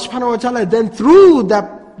 but Allah subhanahu wa ta'ala then through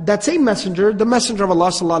that same messenger, the messenger of Allah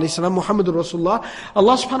sallallahu alaihi wasallam, Muhammadur Rasulullah,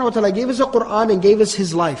 Allah subhanahu wa ta'ala gave us a Qur'an and gave us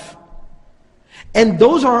His life. And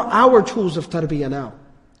those are our tools of tarbiyah now.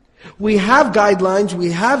 We have guidelines,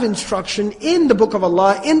 we have instruction in the book of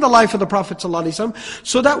Allah, in the life of the Prophet ﷺ,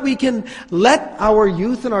 so that we can let our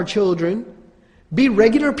youth and our children be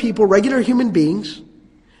regular people, regular human beings,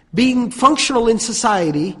 being functional in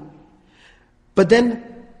society, but then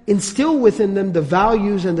instill within them the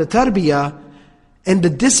values and the tarbiyah and the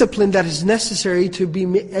discipline that is necessary to be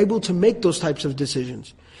able to make those types of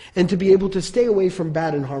decisions and to be able to stay away from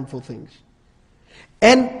bad and harmful things.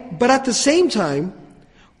 But at the same time,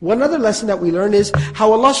 one other lesson that we learn is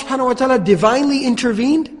how Allah subhanahu wa ta'ala divinely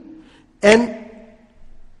intervened and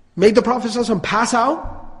made the Prophet ﷺ pass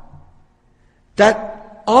out.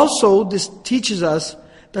 That also, this teaches us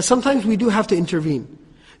that sometimes we do have to intervene.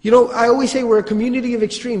 You know, I always say we're a community of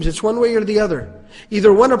extremes. It's one way or the other.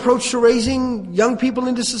 Either one approach to raising young people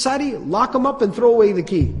into society, lock them up and throw away the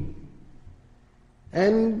key.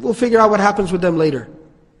 And we'll figure out what happens with them later.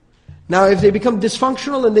 Now, if they become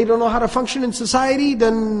dysfunctional and they don't know how to function in society,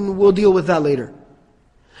 then we'll deal with that later.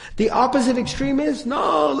 The opposite extreme is,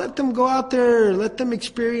 no, let them go out there, let them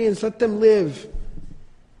experience, let them live.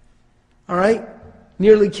 Alright?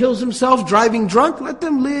 Nearly kills himself driving drunk, let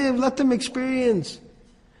them live, let them experience.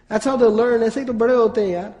 That's how they'll learn.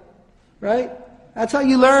 Right? That's how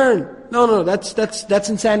you learn. No, that's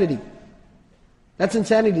insanity. That's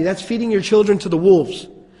insanity. That's feeding your children to the wolves.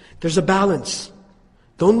 There's a balance.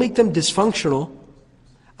 Don't make them dysfunctional.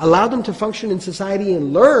 Allow them to function in society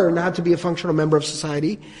and learn how to be a functional member of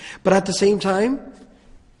society. But at the same time,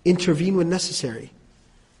 intervene when necessary.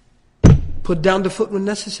 Put down the foot when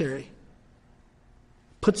necessary.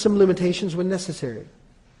 Put some limitations when necessary.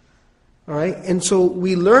 Alright? And so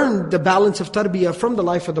we learn the balance of tarbiyah from the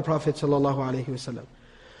life of the Prophet ﷺ.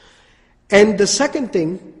 And the second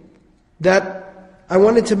thing that I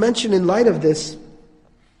wanted to mention in light of this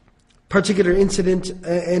particular incident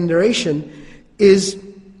and narration is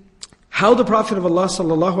how the Prophet of Allah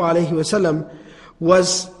ﷺ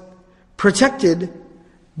was protected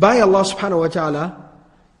by Allah subhanahu wa ta'ala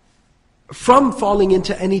from falling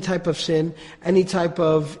into any type of sin, any type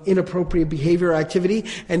of inappropriate behavior or activity.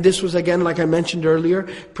 And this was, again, like I mentioned earlier,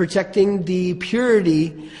 protecting the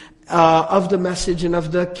purity of the message and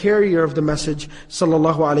of the carrier of the message,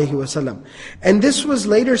 sallallahu alaihi wasallam. And this was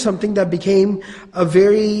later something that became a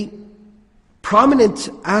very prominent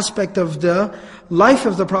aspect of the life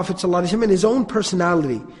of the Prophet ﷺ and his own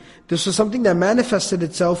personality. This was something that manifested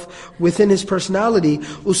itself within his personality.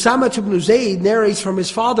 Usama ibn Zayd narrates from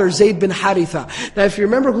his father, Zayd bin Haritha. Now if you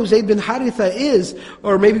remember who Zayd bin Haritha is,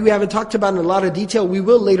 or maybe we haven't talked about in a lot of detail, we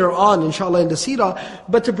will later on, inshallah, in the Sīrah.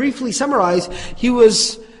 But to briefly summarize, he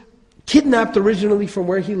was kidnapped originally from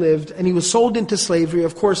where he lived, and he was sold into slavery.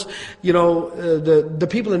 Of course, you know, the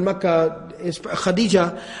people in Mecca,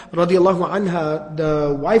 Khadija radiallahu anha,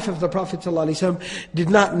 the wife of the Prophet ﷺ, did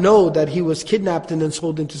not know that he was kidnapped and then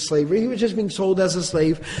sold into slavery. He was just being sold as a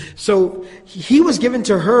slave. So he was given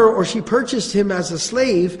to her, or she purchased him as a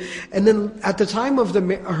slave, and then at the time of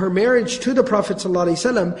her marriage to the Prophet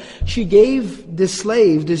ﷺ, she gave this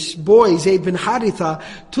slave, this boy, Zayd bin Haritha,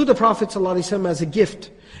 to the Prophet ﷺ as a gift.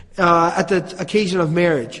 At the occasion of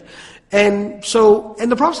marriage. And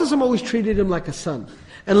the Prophet ﷺ always treated him like a son.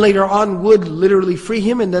 And later on would literally free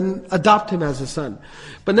him and then adopt him as a son.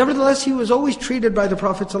 But nevertheless, he was always treated by the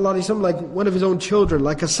Prophet ﷺ like one of his own children,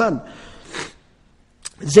 like a son.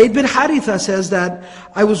 Zayd bin Haritha says that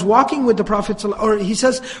I was walking with the Prophet, or he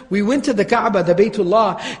says, we went to the Kaaba, the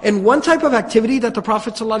Baytullah, and one type of activity that the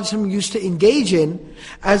Prophet ﷺ used to engage in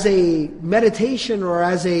as a meditation or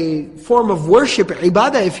as a form of worship,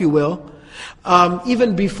 ibadah if you will,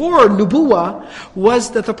 even before Nubuwah,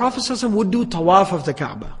 was that the Prophet ﷺ would do tawaf of the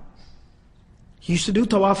Kaaba. He used to do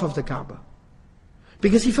tawaf of the Kaaba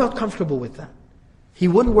because he felt comfortable with that. He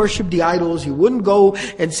wouldn't worship the idols. He wouldn't go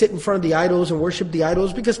and sit in front of the idols and worship the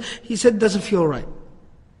idols because he said it doesn't feel right.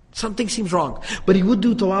 Something seems wrong. But he would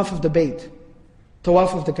do tawaf of the Bayt,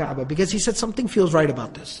 tawaf of the Kaaba, because he said something feels right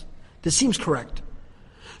about this. This seems correct.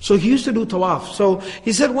 So he used to do tawaf. So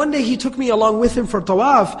he said one day he took me along with him for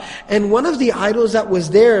tawaf, and one of the idols that was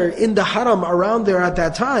there in the haram around there at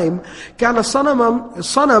that time, كان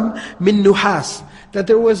صنم من نحاس, that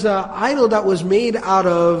there was an idol that was made out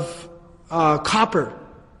of copper.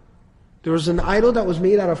 There was an idol that was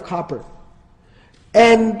made out of copper.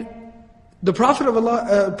 And the Prophet of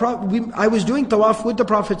Allah, I was doing tawaf with the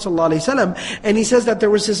Prophet ﷺ, and he says that there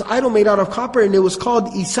was this idol made out of copper, and it was called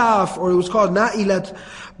Isaf, or it was called Na'ilat,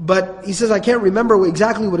 but he says, I can't remember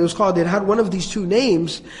exactly what it was called. It had one of these two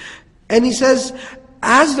names. And he says,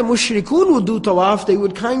 as the mushrikun would do tawaf, they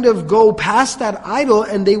would kind of go past that idol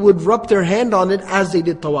and they would rub their hand on it as they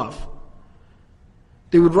did tawaf.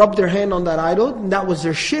 They would rub their hand on that idol, and that was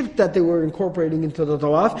their shirk that they were incorporating into the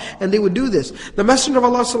tawaf, and they would do this. The Messenger of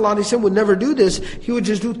Allah ﷺ would never do this. He would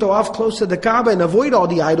just do tawaf close to the Kaaba and avoid all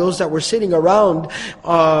the idols that were sitting around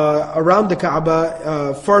the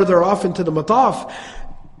Kaaba, farther off into the mataf.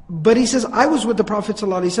 But he says, I was with the Prophet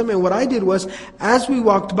ﷺ, and what I did was, as we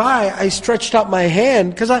walked by, I stretched out my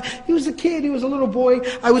hand, because he was a kid, he was a little boy.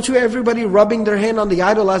 I would see everybody rubbing their hand on the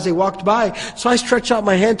idol as they walked by. So I stretched out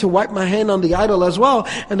my hand to wipe my hand on the idol as well.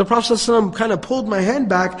 And the Prophet ﷺ kind of pulled my hand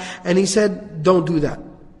back, and he said, don't do that.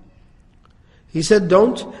 He said,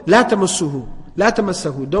 don't, لا تمسه, لا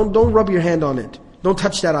تمسه. Don't rub your hand on it. Don't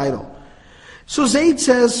touch that idol. So Zayd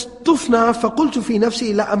says, طفنا فقلت في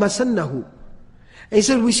نفسي لأمسنه. And he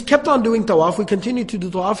said, we kept on doing tawaf, we continued to do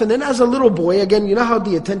tawaf, and then as a little boy, again, you know how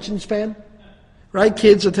the attention span? Right?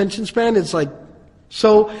 Kids' attention span, it's like...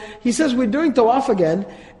 So, he says, we're doing tawaf again,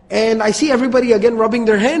 and I see everybody again rubbing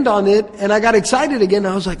their hand on it, and I got excited again,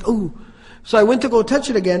 I was like, ooh. So I went to go touch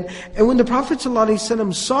it again, and when the Prophet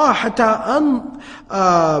ﷺ saw, حَتَّى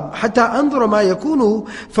أَنْظُرَ مَا يَكُونُ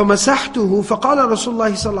فَمَسَحْتُهُ فَقَالَ رَسُولُ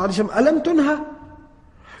اللَّهِ صَلَّى اللَّهُ عَلَيْهِ وسلم, أَلَمْ تُنْهَى.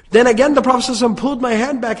 Then again the Prophet ﷺ pulled my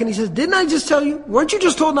hand back and he says, didn't I just tell you? Weren't you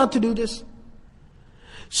just told not to do this?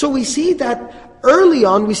 So we see that early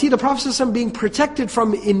on, we see the Prophet ﷺ being protected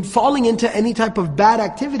from falling into any type of bad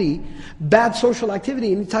activity, bad social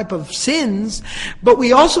activity, any type of sins. But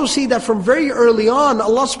we also see that from very early on,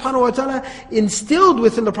 Allah subhanahu wa ta'ala instilled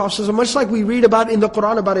within the Prophet ﷺ, much like we read about in the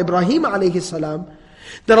Quran about Ibrahim alayhi salam,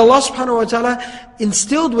 that Allah subhanahu wa ta'ala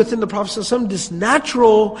instilled within the Prophet ﷺ this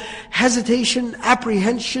natural hesitation,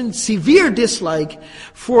 apprehension, severe dislike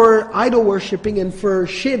for idol worshipping and for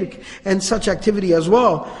shirk and such activity as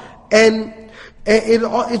well. And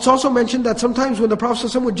it's also mentioned that sometimes when the Prophet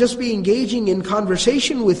ﷺ would just be engaging in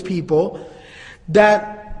conversation with people,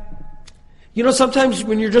 that, you know, sometimes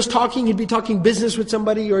when you're just talking, he'd be talking business with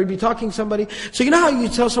somebody or he'd be talking to somebody. So you know how you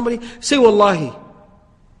tell somebody, say wallahi.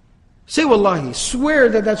 Say wallahi, swear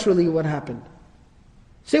that that's really what happened.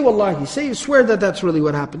 Say wallahi, swear that that's really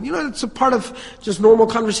what happened. You know, it's a part of just normal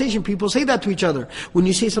conversation. People say that to each other when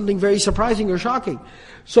you say something very surprising or shocking.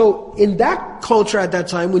 So in that culture at that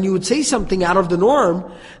time, when you would say something out of the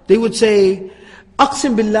norm, they would say,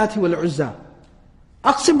 Aqsim billati wal uzza.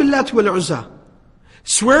 Aqsim billati wal uzza.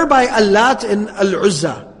 Swear by Allat and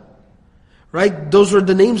Al-Uzza. Right? Those were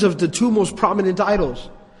the names of the two most prominent idols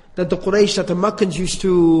that the Quraysh, that the Makkans used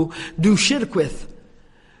to do shirk with.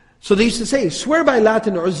 So they used to say, swear by Lat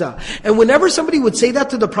and Uzza. And whenever somebody would say that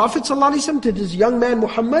to the Prophet ﷺ, to this young man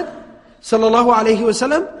Muhammad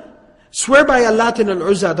ﷺ, swear by Lat and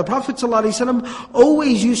Uzza, the Prophet ﷺ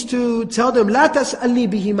always used to tell them, La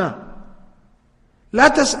tas'alni bihima. La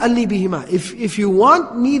tas'alni bihima. If you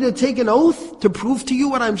want me to take an oath to prove to you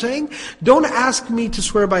what I'm saying, don't ask me to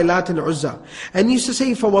swear by Lat and Uzza. And he used to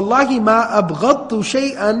say, فَوَاللَّهِ مَا أَبْغَضْتُ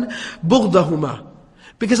شَيْئًا بُغْضَهُمَا.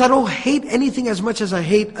 Because I don't hate anything as much as I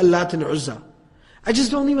hate Lat and Uzza. I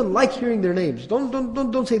just don't even like hearing their names.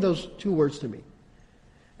 Don't say those two words to me.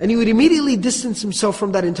 And he would immediately distance himself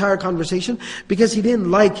from that entire conversation because he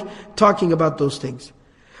didn't like talking about those things.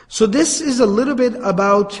 So this is a little bit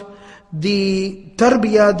about the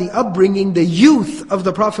tarbiyah, the upbringing, the youth of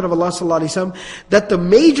the Prophet of Allah ﷺ, that the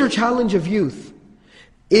major challenge of youth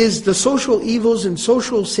is the social evils and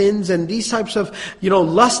social sins and these types of,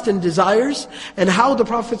 lust and desires, and how the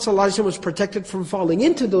Prophet ﷺ was protected from falling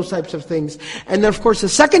into those types of things. And then of course the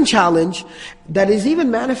second challenge that is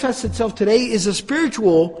even manifests itself today is a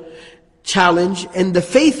spiritual challenge and the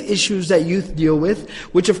faith issues that youth deal with,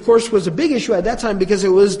 which of course was a big issue at that time because it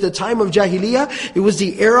was the time of Jahiliyyah, it was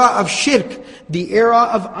the era of shirk, the era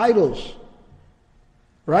of idols.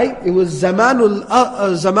 Right? It was Zamanul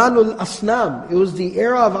Asnam, it was the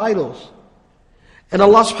era of idols. And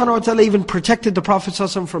Allah subhanahu wa ta'ala even protected the Prophet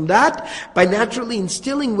ﷺ from that by naturally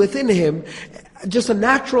instilling within him just a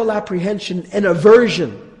natural apprehension and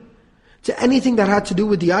aversion to anything that had to do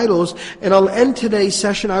with the idols. And I'll end today's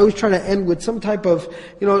session, I always try to end with some type of,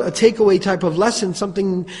 a takeaway type of lesson,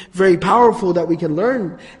 something very powerful that we can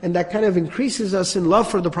learn, and that kind of increases us in love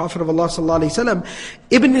for the Prophet of Allah sallallahu alaihi wasallam.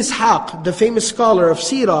 Ibn Ishaq, the famous scholar of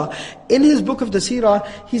Sīrah, in his book of the Sīrah,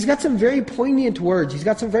 he's got some very poignant words, he's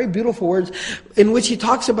got some very beautiful words, in which he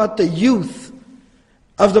talks about the youth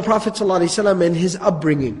of the Prophet sallallahu alaihi wasallam and his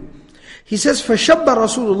upbringing. He says, فَشَبَّ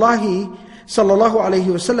رَسُولُ اللَّهِ sallallahu alayhi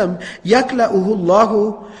wasallam yakla'uhu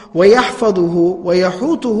Allahu wa yahfaduhu wa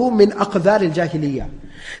yahutuhu min aqdar al-jahiliyyah.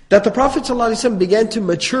 That the Prophet sallallahu alayhi wasallam began to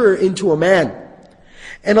mature into a man.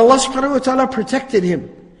 And Allah subhanahu wa ta'ala protected him.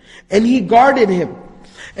 And He guarded him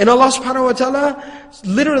And Allah subhanahu wa ta'ala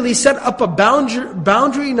literally set up a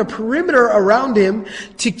boundary and a perimeter around him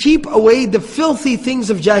to keep away the filthy things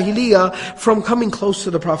of Jahiliyyah from coming close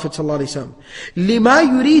to the Prophet ﷺ. لِمَا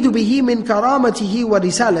يُرِيدُ بِهِ مِنْ كَرَامَتِهِ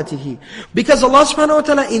وَرِسَالَتِهِ. Because Allah subhanahu wa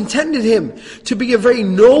ta'ala intended him to be a very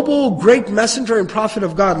noble, great messenger and prophet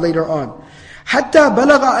of God later on. حَتَّى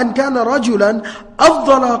بَلَغَ أَنْ كَانَ رَجُلًا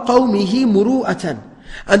أَفْضَلَ قَوْمِهِ مُرُوءَةً.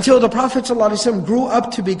 Until the Prophet ﷺ grew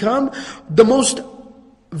up to become the most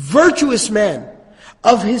virtuous man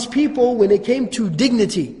of his people when it came to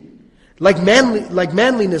dignity, like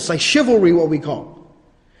manliness, like chivalry, what we call.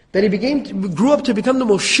 That he grew up to become the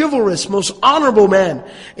most chivalrous, most honorable man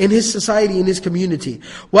in his society, in his community.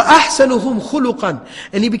 وَأَحْسَنُهُمْ خُلُقًا.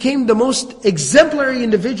 And he became the most exemplary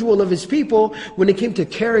individual of his people when it came to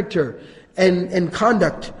character and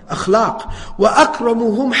conduct, akhlaq.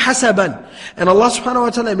 وَأَكْرَمُهُمْ حَسَبًا. And Allah subhanahu wa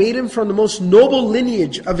ta'ala made him from the most noble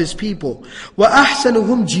lineage of his people.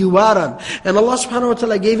 وَأَحْسَنُهُمْ جِوَارًا. And Allah subhanahu wa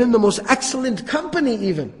ta'ala gave him the most excellent company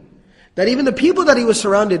even. That even the people that he was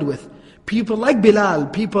surrounded with, people like Bilal,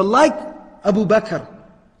 people like Abu Bakr,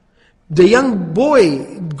 the young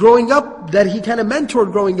boy growing up that he kind of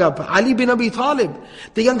mentored growing up, Ali bin Abi Talib,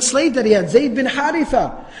 the young slave that he had, Zayd bin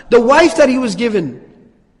Haritha, the wife that he was given,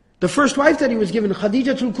 the first wife that he was given,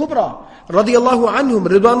 Khadijatul Kubra, radiyallahu anhum,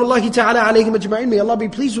 ridwanullahi ta'ala alayhim ajma'in, may Allah be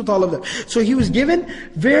pleased with all of them. So he was given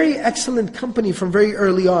very excellent company from very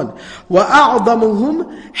early on.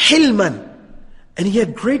 وَأَعْظَمُهُمْ حِلْمًا. And he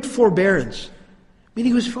had great forbearance. I mean,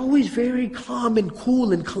 he was always very calm and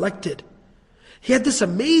cool and collected. He had this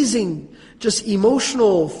amazing, just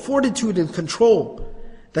emotional fortitude and control,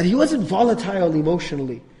 that he wasn't volatile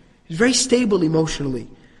emotionally. He was very stable emotionally.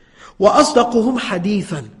 وَأَصْدَقُهُمْ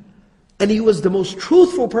حَدِيثًا. And he was the most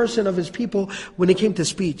truthful person of his people when it came to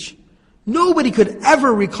speech. Nobody could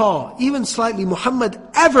ever recall, even slightly, Muhammad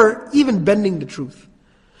ever even bending the truth.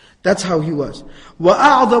 That's how he was.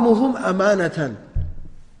 وَأَعْظَمُهُمْ أَمَانَةً.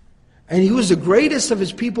 And he was the greatest of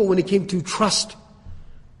his people when it came to trust.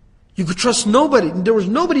 You could trust nobody. There was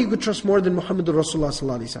nobody you could trust more than Muhammad Rasulullah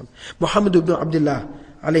sallallahu alaihi wasallam. Muhammad ibn Abdullah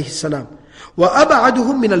alayhi salam.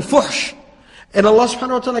 وَأَبْعَدُهُمْ مِنَ الْفُحْشِ. And Allah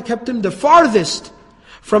subhanahu wa ta'ala kept him the farthest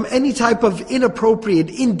from any type of inappropriate,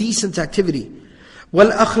 indecent activity.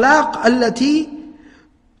 وَالْأَخْلَاقِ الَّتِي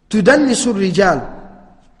تُدَنِّسُ الرِّجَالِ.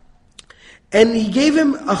 And he gave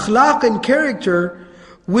him akhlaq and character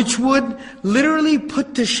which would literally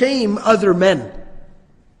put to shame other men.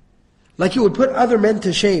 Like he would put other men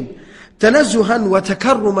to shame. تَنَزُّهًا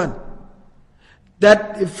وَتَكَرُّمًا.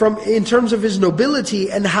 That in terms of his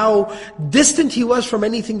nobility and how distant he was from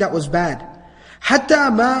anything that was bad.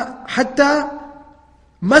 حَتَّى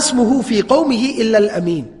مَسْمُهُ فِي قَوْمِهِ إِلَّا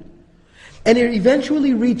الْأَمِينَ. And it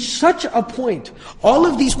eventually reached such a point, all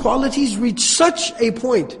of these qualities reached such a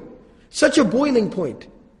point, such a boiling point,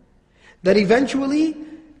 that eventually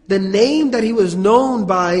the name that he was known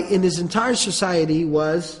by in his entire society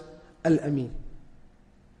was Al-Amin.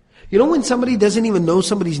 You know when somebody doesn't even know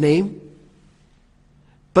somebody's name,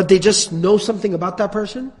 but they just know something about that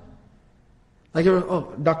person? Like,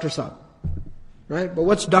 oh, Dr. Saab. Right? But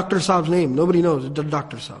what's Dr. Saab's name? Nobody knows.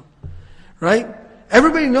 Dr. Saab. Right?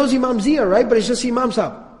 Everybody knows Imam Zia, right? But it's just Imam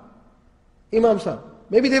Saab. Imam Saab.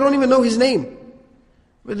 Maybe they don't even know his name.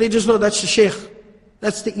 But they just know that's the Sheikh.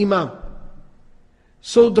 That's the Imam.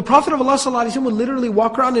 So the Prophet of Allah ﷺ would literally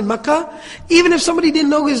walk around in Mecca. Even if somebody didn't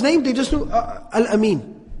know his name, they just knew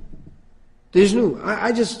Al-Amin. They just knew.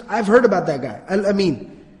 I've heard about that guy.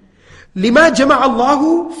 Al-Amin. لِمَا جَمَعَ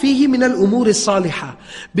اللَّهُ فِيهِ مِنَ الْأُمُورِ الصَّالِحَةِ.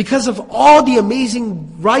 Because of all the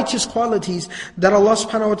amazing righteous qualities that Allah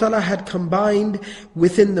subhanahu wa ta'ala had combined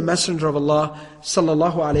within the Messenger of Allah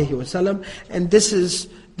sallallahu alayhi wasallam. And this is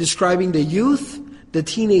describing the youth, the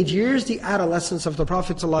teenage years, the adolescence of the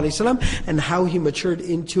Prophet ﷺ, and how he matured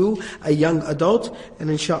into a young adult. And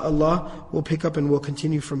inshaAllah, we'll pick up and we'll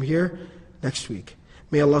continue from here next week.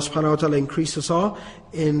 May Allah subhanahu wa ta'ala increase us all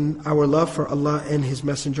in our love for Allah and His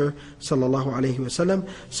Messenger sallallahu alayhi wa sallam.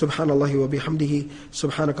 Subhanallahi wa bihamdihi,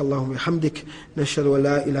 subhanakallahumma wa bihamdik, nashhadu an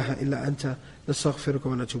la ilaha illa anta, nastaghfiruka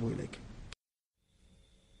wa natubu ilayk.